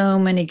said so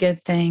many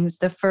good things.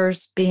 The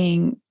first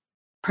being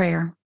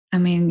prayer. I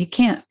mean, you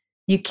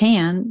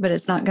can, but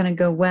it's not going to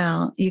go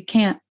well. You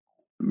can't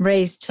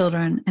raise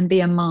children and be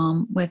a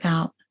mom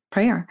without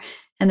prayer.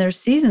 And there's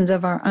seasons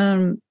of our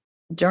own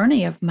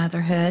journey of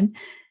motherhood.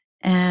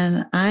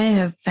 And I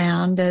have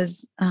found,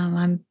 as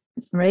I'm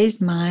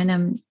raised mine,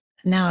 I'm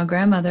now a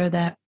grandmother,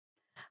 that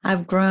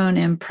I've grown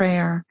in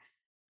prayer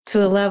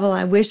to a level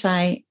I wish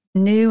I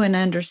knew and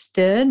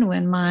understood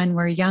when mine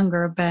were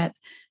younger. But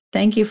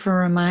thank you for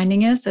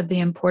reminding us of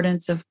the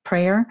importance of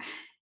prayer,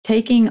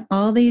 taking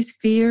all these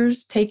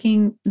fears,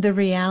 taking the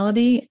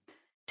reality,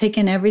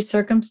 taking every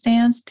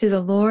circumstance to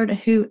the Lord,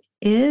 who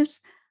is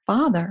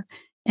Father.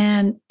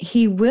 And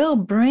He will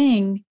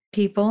bring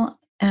people,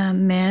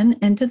 men,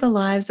 into the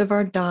lives of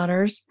our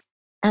daughters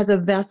as a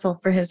vessel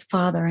for His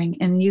fathering.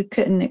 And you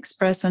couldn't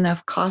express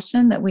enough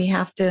caution that we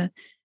have to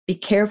be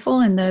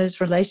careful in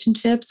those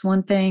relationships.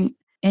 One thing,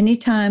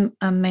 anytime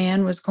a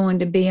man was going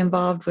to be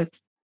involved with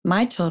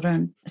my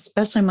children,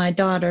 especially my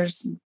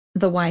daughters,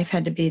 the wife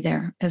had to be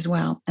there as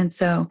well. And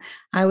so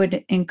I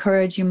would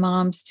encourage you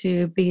moms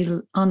to be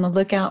on the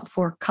lookout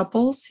for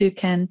couples who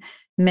can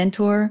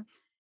mentor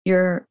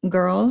your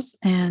girls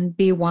and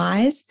be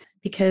wise,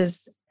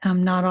 because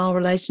not all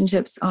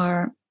relationships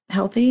are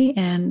healthy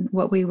and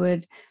what we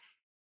would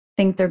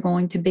think they're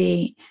going to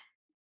be.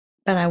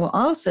 But I will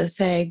also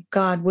say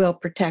God will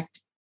protect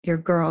your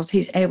girls.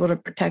 He's able to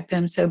protect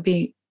them. So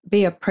be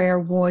a prayer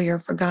warrior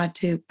for God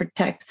to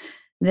protect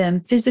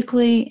them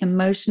physically,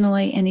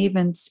 emotionally, and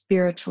even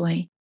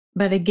spiritually.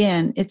 But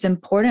again, it's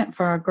important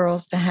for our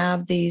girls to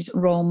have these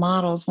role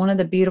models. One of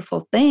the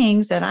beautiful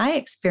things that I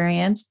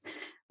experienced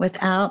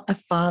without a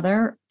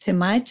father to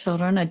my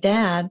children, a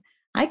dad,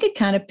 I could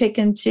kind of pick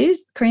and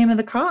choose the cream of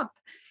the crop.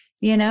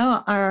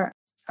 Our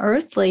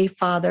earthly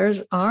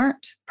fathers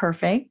aren't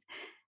perfect,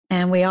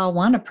 and we all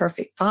want a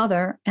perfect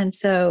father. And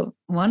so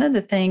one of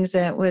the things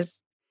that was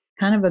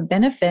kind of a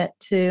benefit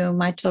to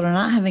my children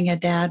not having a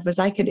dad was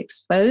I could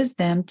expose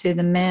them to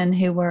the men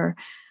who were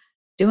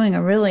doing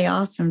a really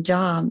awesome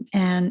job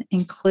and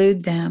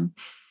include them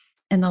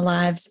in the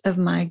lives of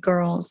my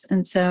girls.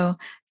 And so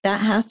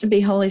that has to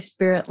be Holy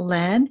Spirit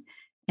led.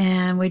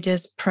 And we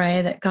just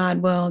pray that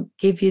God will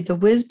give you the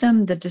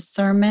wisdom, the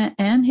discernment,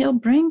 and He'll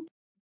bring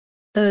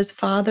those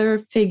father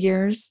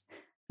figures,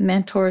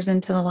 mentors,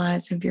 into the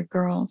lives of your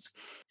girls.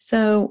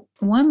 So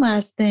one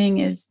last thing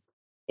is,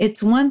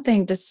 it's one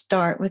thing to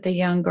start with a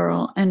young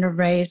girl and to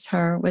raise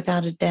her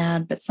without a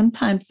dad, but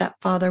sometimes that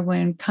father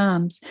wound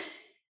comes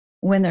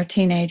when they're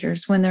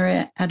teenagers, when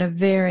they're at a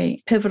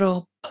very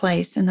pivotal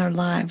place in their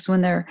lives,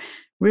 when they're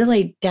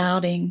really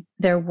doubting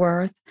their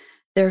worth,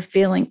 they're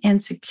feeling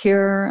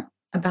insecure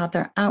about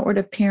their outward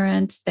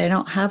appearance, they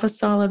don't have a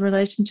solid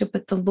relationship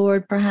with the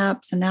Lord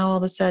perhaps, and now all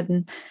of a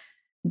sudden,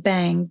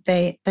 bang,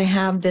 they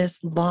have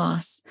this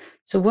loss.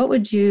 So what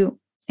would you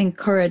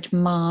encourage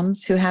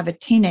moms who have a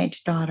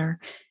teenage daughter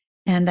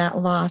and that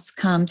loss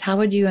comes? How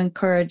would you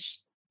encourage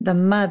the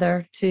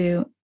mother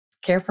to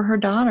care for her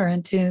daughter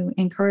and to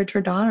encourage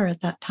her daughter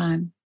at that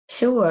time?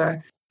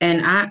 Sure.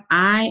 And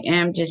I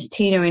am just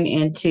teetering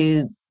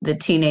into the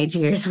teenage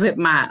years with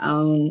my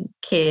own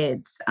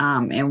kids.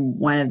 And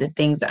one of the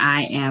things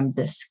I am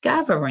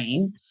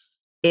discovering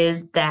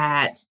is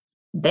that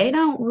they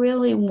don't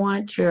really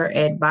want your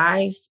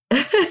advice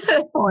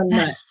on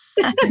that.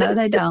 No,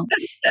 they don't.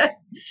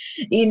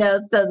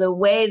 So the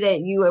way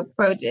that you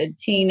approach a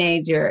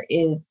teenager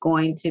is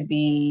going to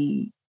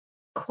be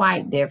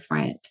quite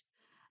different.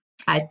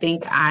 I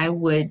think I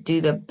would do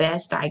the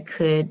best I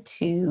could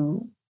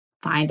to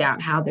find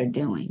out how they're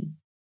doing.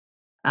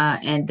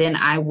 And then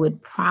I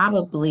would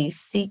probably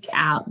seek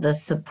out the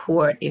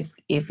support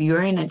if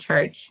you're in a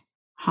church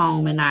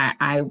home, and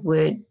I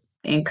would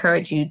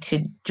encourage you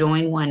to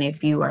join one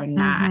if you are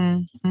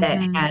not,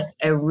 that has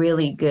a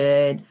really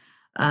good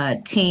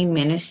teen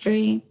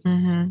ministry.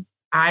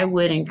 I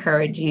would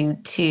encourage you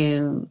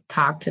to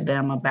talk to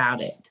them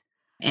about it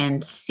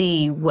and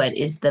see what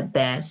is the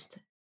best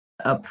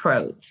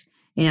approach.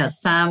 You know,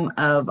 some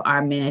of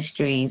our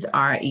ministries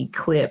are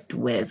equipped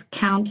with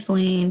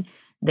counseling.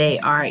 They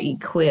are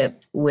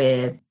equipped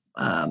with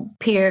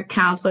peer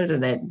counselors, or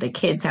that the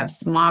kids have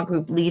small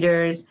group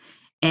leaders.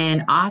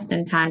 And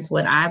oftentimes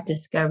what I've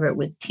discovered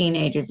with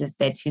teenagers is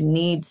that you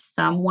need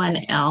someone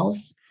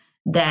else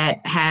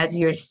that has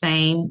your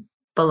same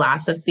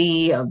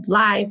philosophy of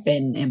life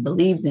and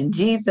believes in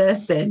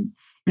Jesus, and,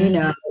 you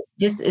know,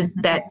 just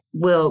that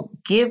will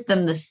give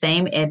them the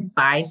same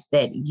advice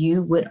that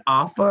you would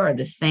offer, or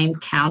the same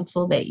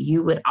counsel that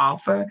you would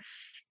offer.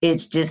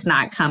 It's just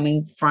not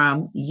coming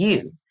from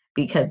you,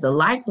 because the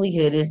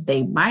likelihood is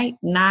they might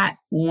not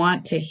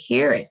want to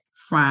hear it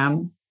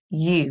from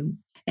you.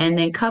 And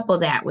then couple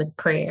that with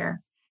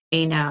prayer.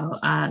 You know,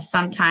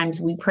 sometimes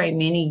we pray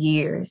many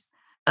years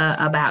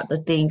about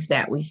the things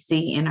that we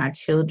see in our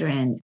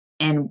children,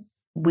 and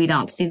we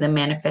don't see the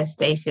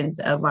manifestations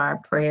of our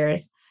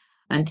prayers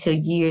until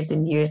years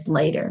and years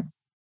later.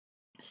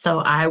 So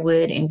I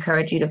would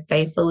encourage you to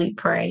faithfully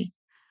pray.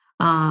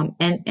 And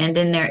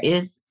then there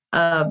is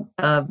a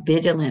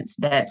vigilance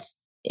that's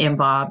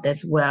involved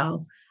as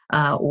well,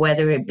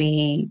 whether it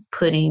be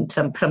putting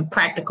some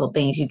practical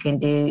things you can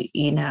do,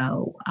 you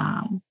know,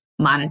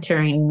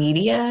 monitoring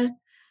media,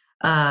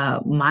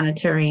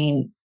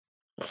 monitoring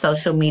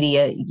social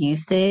media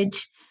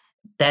usage.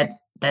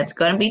 That's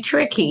going to be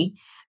tricky,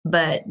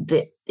 but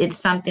it's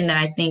something that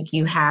I think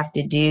you have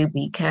to do,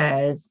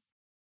 because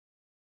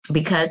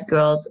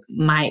girls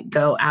might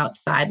go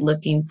outside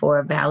looking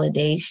for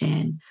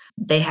validation.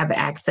 They have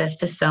access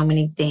to so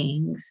many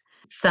things.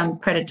 Some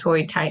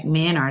predatory type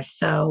men are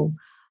so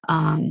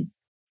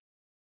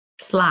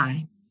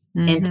sly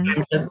in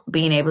terms of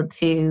being able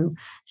to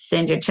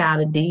send your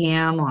child a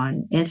DM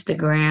on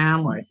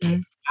Instagram or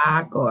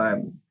TikTok,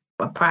 or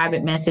a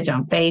private message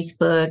on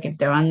Facebook if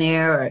they're on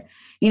there, or,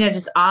 you know,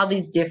 just all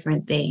these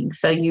different things.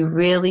 So you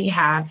really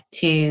have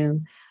to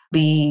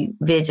be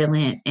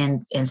vigilant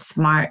and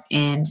smart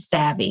and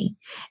savvy.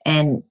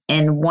 And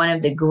one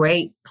of the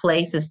great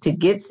places to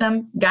get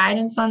some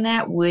guidance on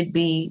that would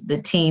be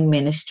the teen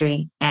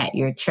ministry at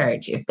your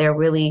church. If they're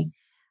really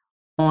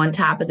on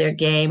top of their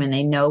game and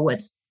they know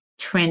what's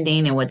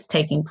trending and what's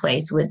taking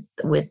place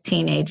with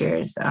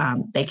teenagers,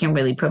 they can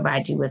really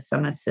provide you with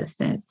some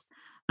assistance.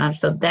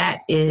 So that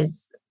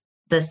is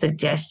the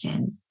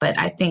suggestion. But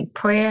I think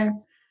prayer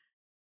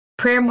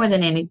more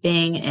than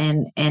anything,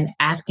 and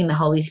asking the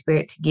Holy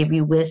Spirit to give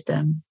you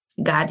wisdom.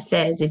 God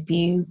says, if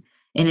you,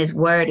 in his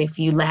word, if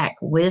you lack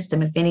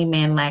wisdom, if any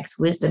man lacks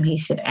wisdom, he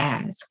should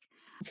ask.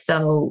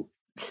 So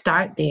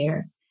start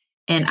there.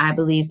 And I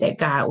believe that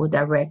God will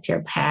direct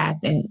your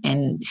path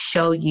and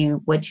show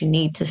you what you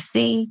need to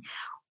see,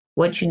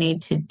 what you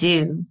need to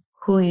do,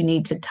 who you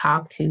need to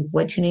talk to,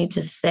 what you need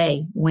to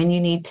say, when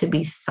you need to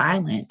be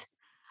silent,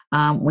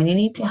 when you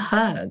need to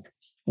hug,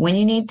 when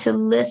you need to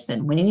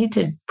listen, when you need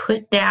to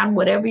put down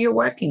whatever you're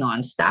working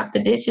on, stop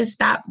the dishes,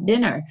 stop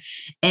dinner,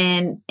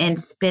 and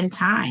spend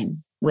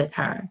time with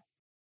her.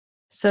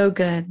 So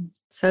good.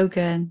 So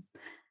good.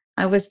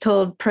 I was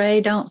told,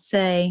 pray, don't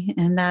say,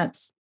 and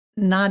that's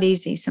not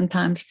easy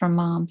sometimes for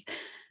moms.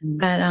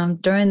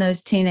 But during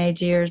those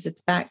teenage years,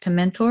 it's back to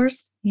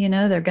mentors. You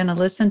know, they're going to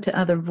listen to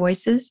other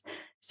voices.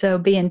 So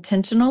be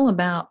intentional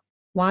about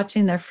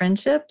watching their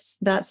friendships.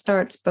 That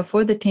starts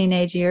before the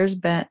teenage years,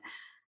 but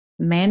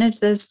manage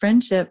those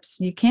friendships.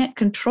 You can't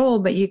control,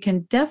 but you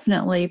can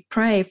definitely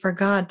pray for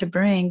God to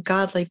bring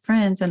godly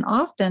friends. And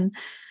often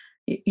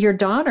your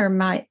daughter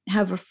might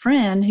have a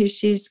friend who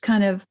she's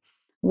kind of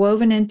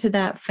woven into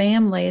that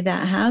family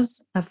that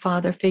has a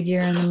father figure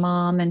and a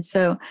mom. And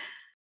so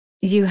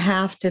you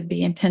have to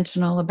be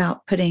intentional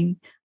about putting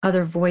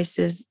other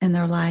voices in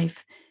their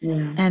life.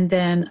 Yeah. And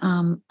then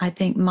I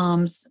think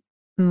moms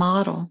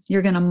model.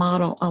 You're going to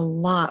model a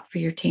lot for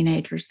your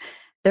teenagers.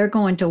 They're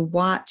going to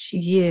watch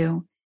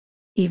you.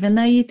 Even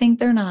though you think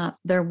they're not,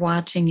 they're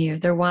watching you.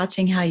 They're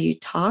watching how you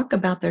talk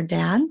about their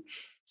dad.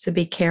 So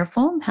be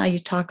careful how you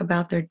talk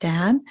about their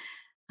dad.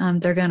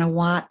 They're going to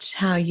watch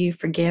how you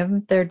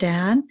forgive their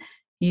dad.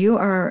 You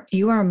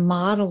are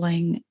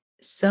modeling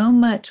so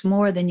much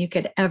more than you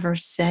could ever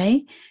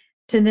say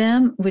to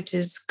them, which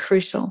is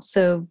crucial.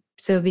 So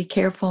be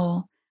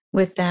careful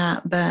with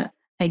that. But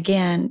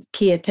again,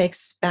 Kia takes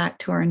us back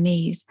to our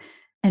knees,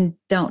 and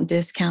don't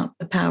discount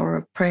the power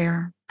of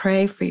prayer.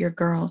 Pray for your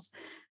girls.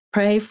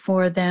 Pray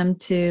for them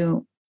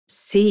to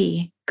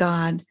see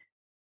God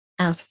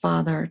as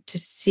Father, to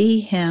see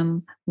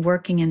him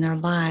working in their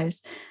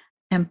lives,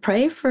 and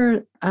pray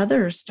for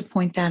others to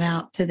point that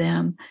out to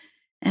them,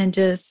 and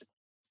just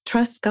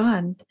trust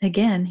God.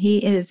 Again,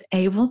 he is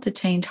able to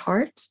change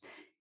hearts.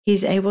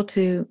 He's able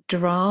to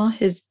draw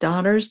his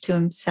daughters to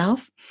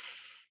himself.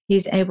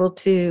 He's able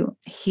to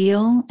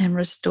heal and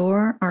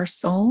restore our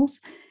souls.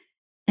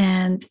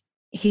 And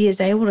he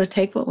is able to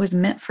take what was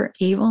meant for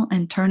evil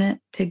and turn it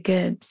to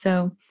good.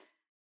 So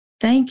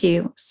thank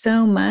you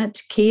so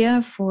much,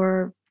 Kia,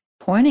 for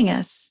pointing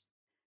us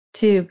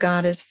to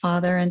God as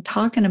Father and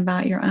talking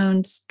about your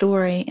own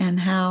story and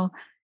how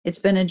it's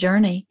been a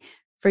journey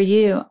for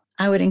you.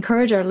 I would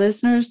encourage our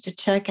listeners to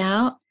check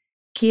out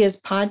Kia's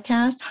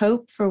podcast,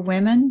 Hope for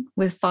Women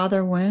with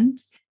Father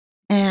Wounds.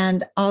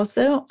 And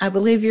also, I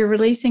believe you're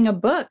releasing a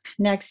book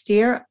next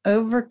year,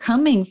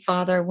 Overcoming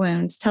Father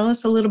Wounds. Tell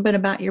us a little bit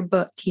about your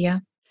book,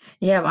 Kia.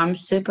 Yeah, I'm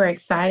super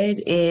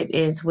excited. It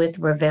is with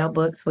Revell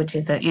Books, which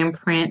is an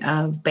imprint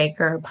of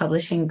Baker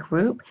Publishing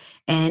Group,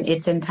 and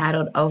it's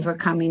entitled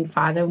Overcoming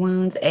Father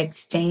Wounds,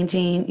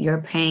 Exchanging Your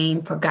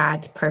Pain for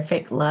God's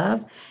Perfect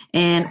Love.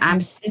 And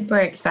I'm super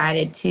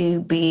excited to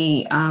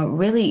be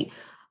really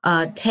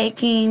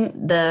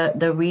taking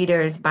the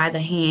readers by the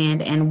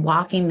hand and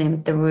walking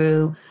them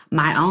through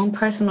my own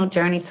personal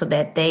journey so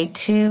that they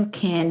too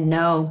can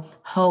know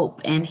hope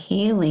and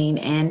healing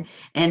and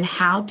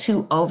how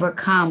to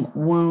overcome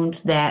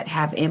wounds that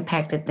have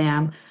impacted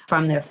them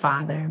from their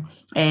father.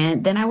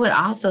 And then I would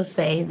also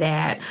say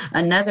that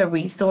another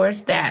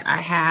resource that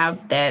I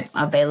have that's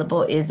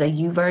available is a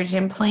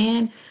YouVersion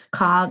plan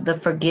called the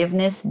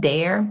Forgiveness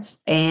Dare.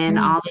 And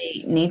all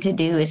they need to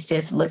do is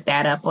just look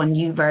that up on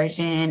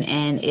YouVersion,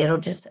 and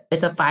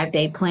it's a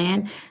 5-day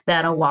plan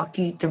that'll walk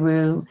you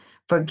through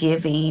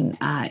forgiving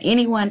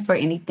anyone for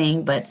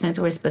anything. But since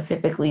we're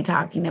specifically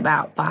talking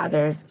about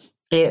fathers,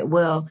 it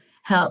will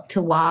help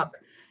to walk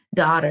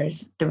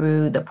daughters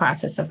through the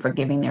process of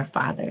forgiving their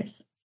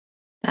fathers.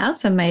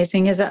 That's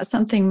amazing. Is that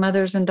something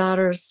mothers and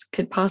daughters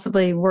could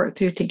possibly work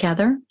through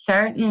together?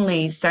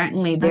 Certainly.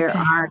 There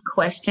are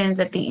questions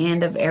at the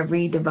end of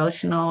every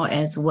devotional,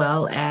 as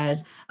well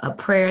as a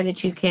prayer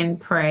that you can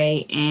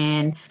pray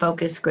and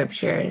focus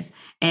scriptures.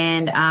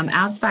 And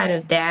outside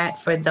of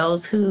that, for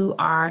those who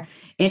are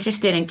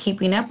interested in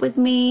keeping up with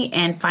me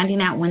and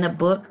finding out when the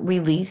book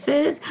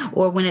releases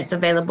or when it's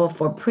available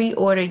for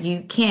pre-order,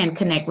 you can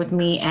connect with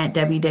me at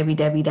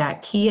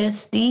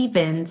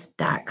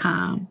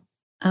www.kiastevens.com.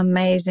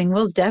 Amazing.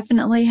 We'll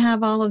definitely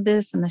have all of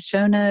this in the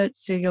show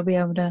notes, so you'll be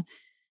able to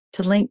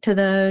link to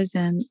those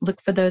and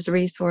look for those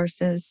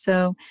resources.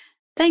 So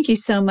thank you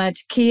so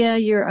much, Kia.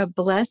 You're a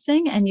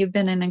blessing, and you've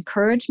been an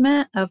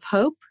encouragement of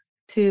hope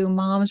to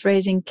moms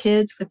raising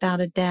kids without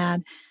a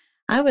dad.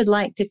 I would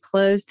like to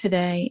close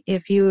today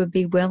if you would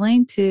be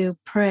willing to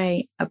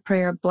pray a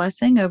prayer of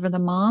blessing over the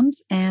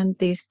moms and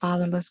these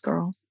fatherless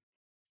girls.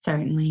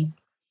 Certainly.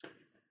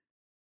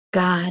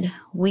 God,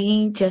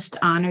 we just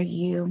honor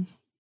you.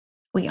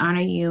 We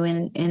honor you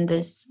in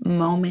this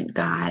moment,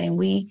 God, and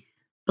we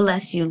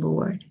bless you,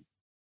 Lord.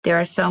 There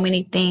are so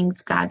many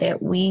things, God,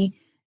 that we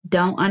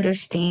don't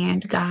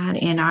understand, God,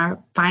 in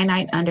our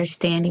finite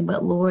understanding,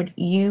 but Lord,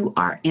 you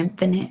are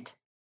infinite.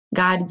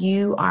 God,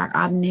 you are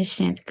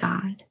omniscient,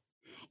 God.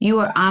 You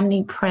are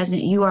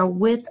omnipresent. You are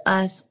with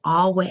us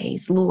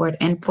always, Lord.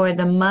 And for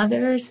the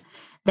mothers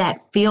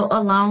that feel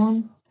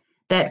alone,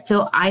 that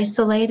feel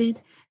isolated,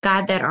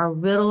 God, that are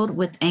riddled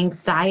with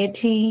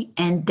anxiety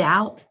and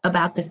doubt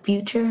about the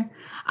future,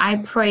 I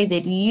pray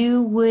that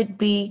you would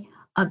be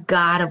a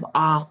God of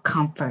all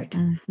comfort.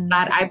 Mm-hmm.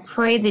 God, I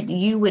pray that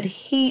you would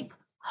heap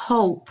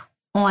hope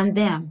on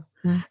them,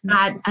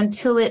 God,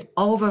 until it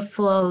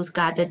overflows,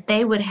 God, that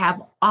they would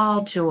have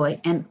all joy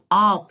and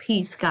all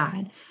peace,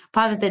 God.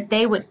 Father, that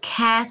they would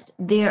cast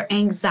their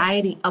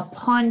anxiety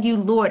upon you,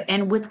 Lord,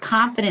 and with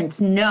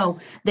confidence know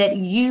that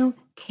you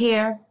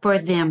care for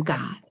them,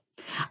 God.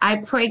 I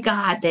pray,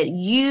 God, that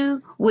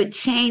you would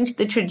change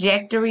the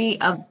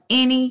trajectory of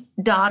any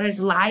daughter's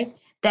life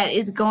that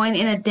is going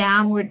in a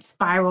downward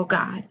spiral,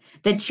 God,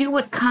 that you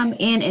would come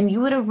in and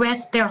you would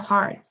arrest their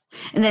hearts,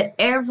 and that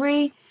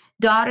every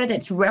daughter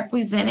that's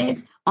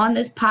represented on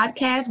this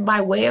podcast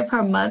by way of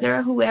her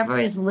mother, whoever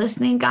is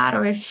listening, God,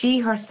 or if she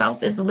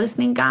herself is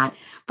listening, God,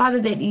 Father,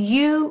 that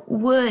you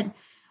would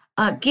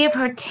give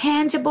her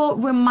tangible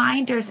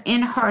reminders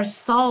in her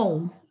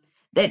soul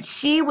that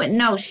she would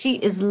know she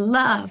is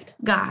loved,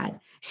 God.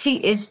 She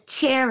is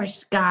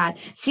cherished, God.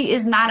 She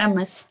is not a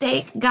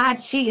mistake,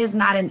 God. She is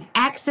not an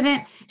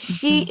accident.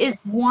 She is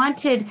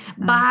wanted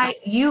by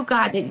you,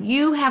 God, that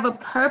you have a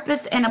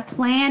purpose and a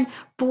plan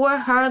for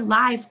her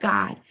life,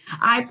 God.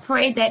 I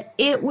pray that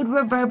it would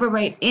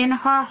reverberate in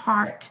her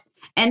heart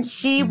and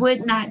she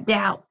would not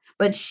doubt,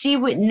 but she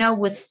would know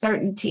with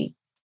certainty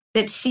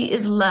that she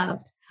is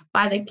loved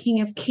by the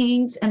King of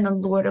Kings and the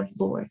Lord of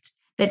Lords,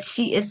 that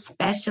she is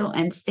special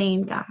and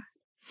seen, God.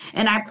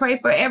 And I pray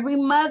for every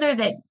mother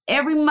that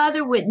every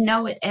mother would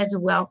know it as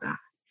well, God.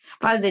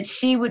 Father, that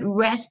she would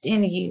rest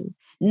in you,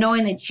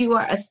 knowing that you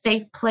are a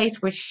safe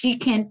place where she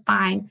can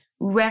find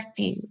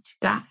refuge,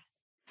 God.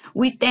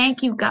 We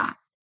thank you, God,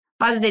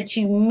 Father, that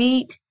you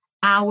meet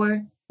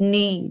our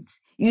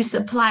needs. You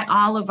supply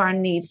all of our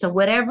needs. So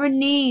whatever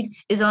need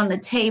is on the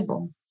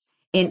table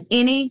in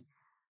any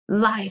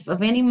life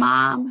of any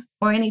mom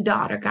or any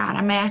daughter, God,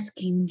 I'm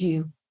asking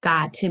you,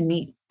 God, to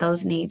meet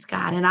those needs,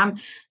 God. And I'm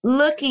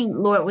looking,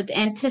 Lord, with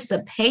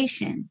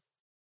anticipation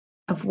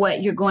of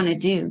what you're going to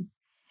do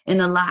in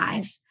the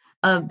lives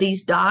of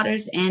these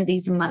daughters and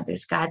these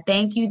mothers, God.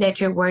 Thank you that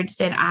your word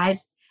said,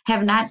 eyes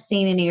have not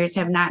seen and ears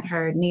have not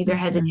heard, neither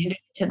has it entered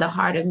to the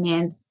heart of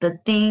man, the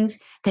things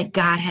that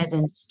God has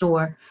in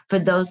store for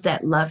those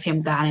that love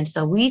him, God. And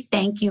so we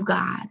thank you,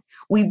 God.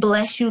 We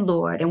bless you,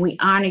 Lord, and we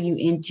honor you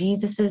in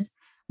Jesus's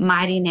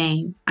mighty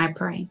name, I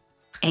pray.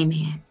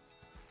 Amen.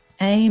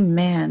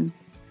 Amen.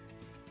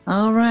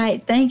 All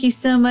right. Thank you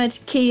so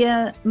much,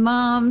 Kia.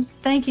 Moms,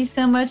 thank you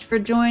so much for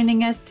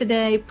joining us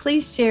today.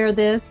 Please share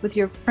this with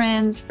your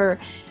friends. For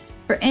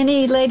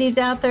any ladies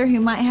out there who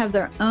might have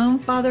their own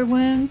father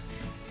wounds,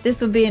 this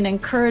would be an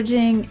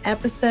encouraging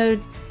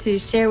episode to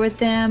share with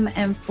them.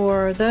 And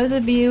for those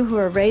of you who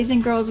are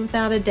raising girls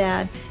without a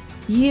dad,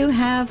 you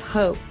have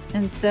hope.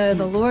 And so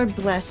the Lord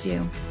bless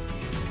you.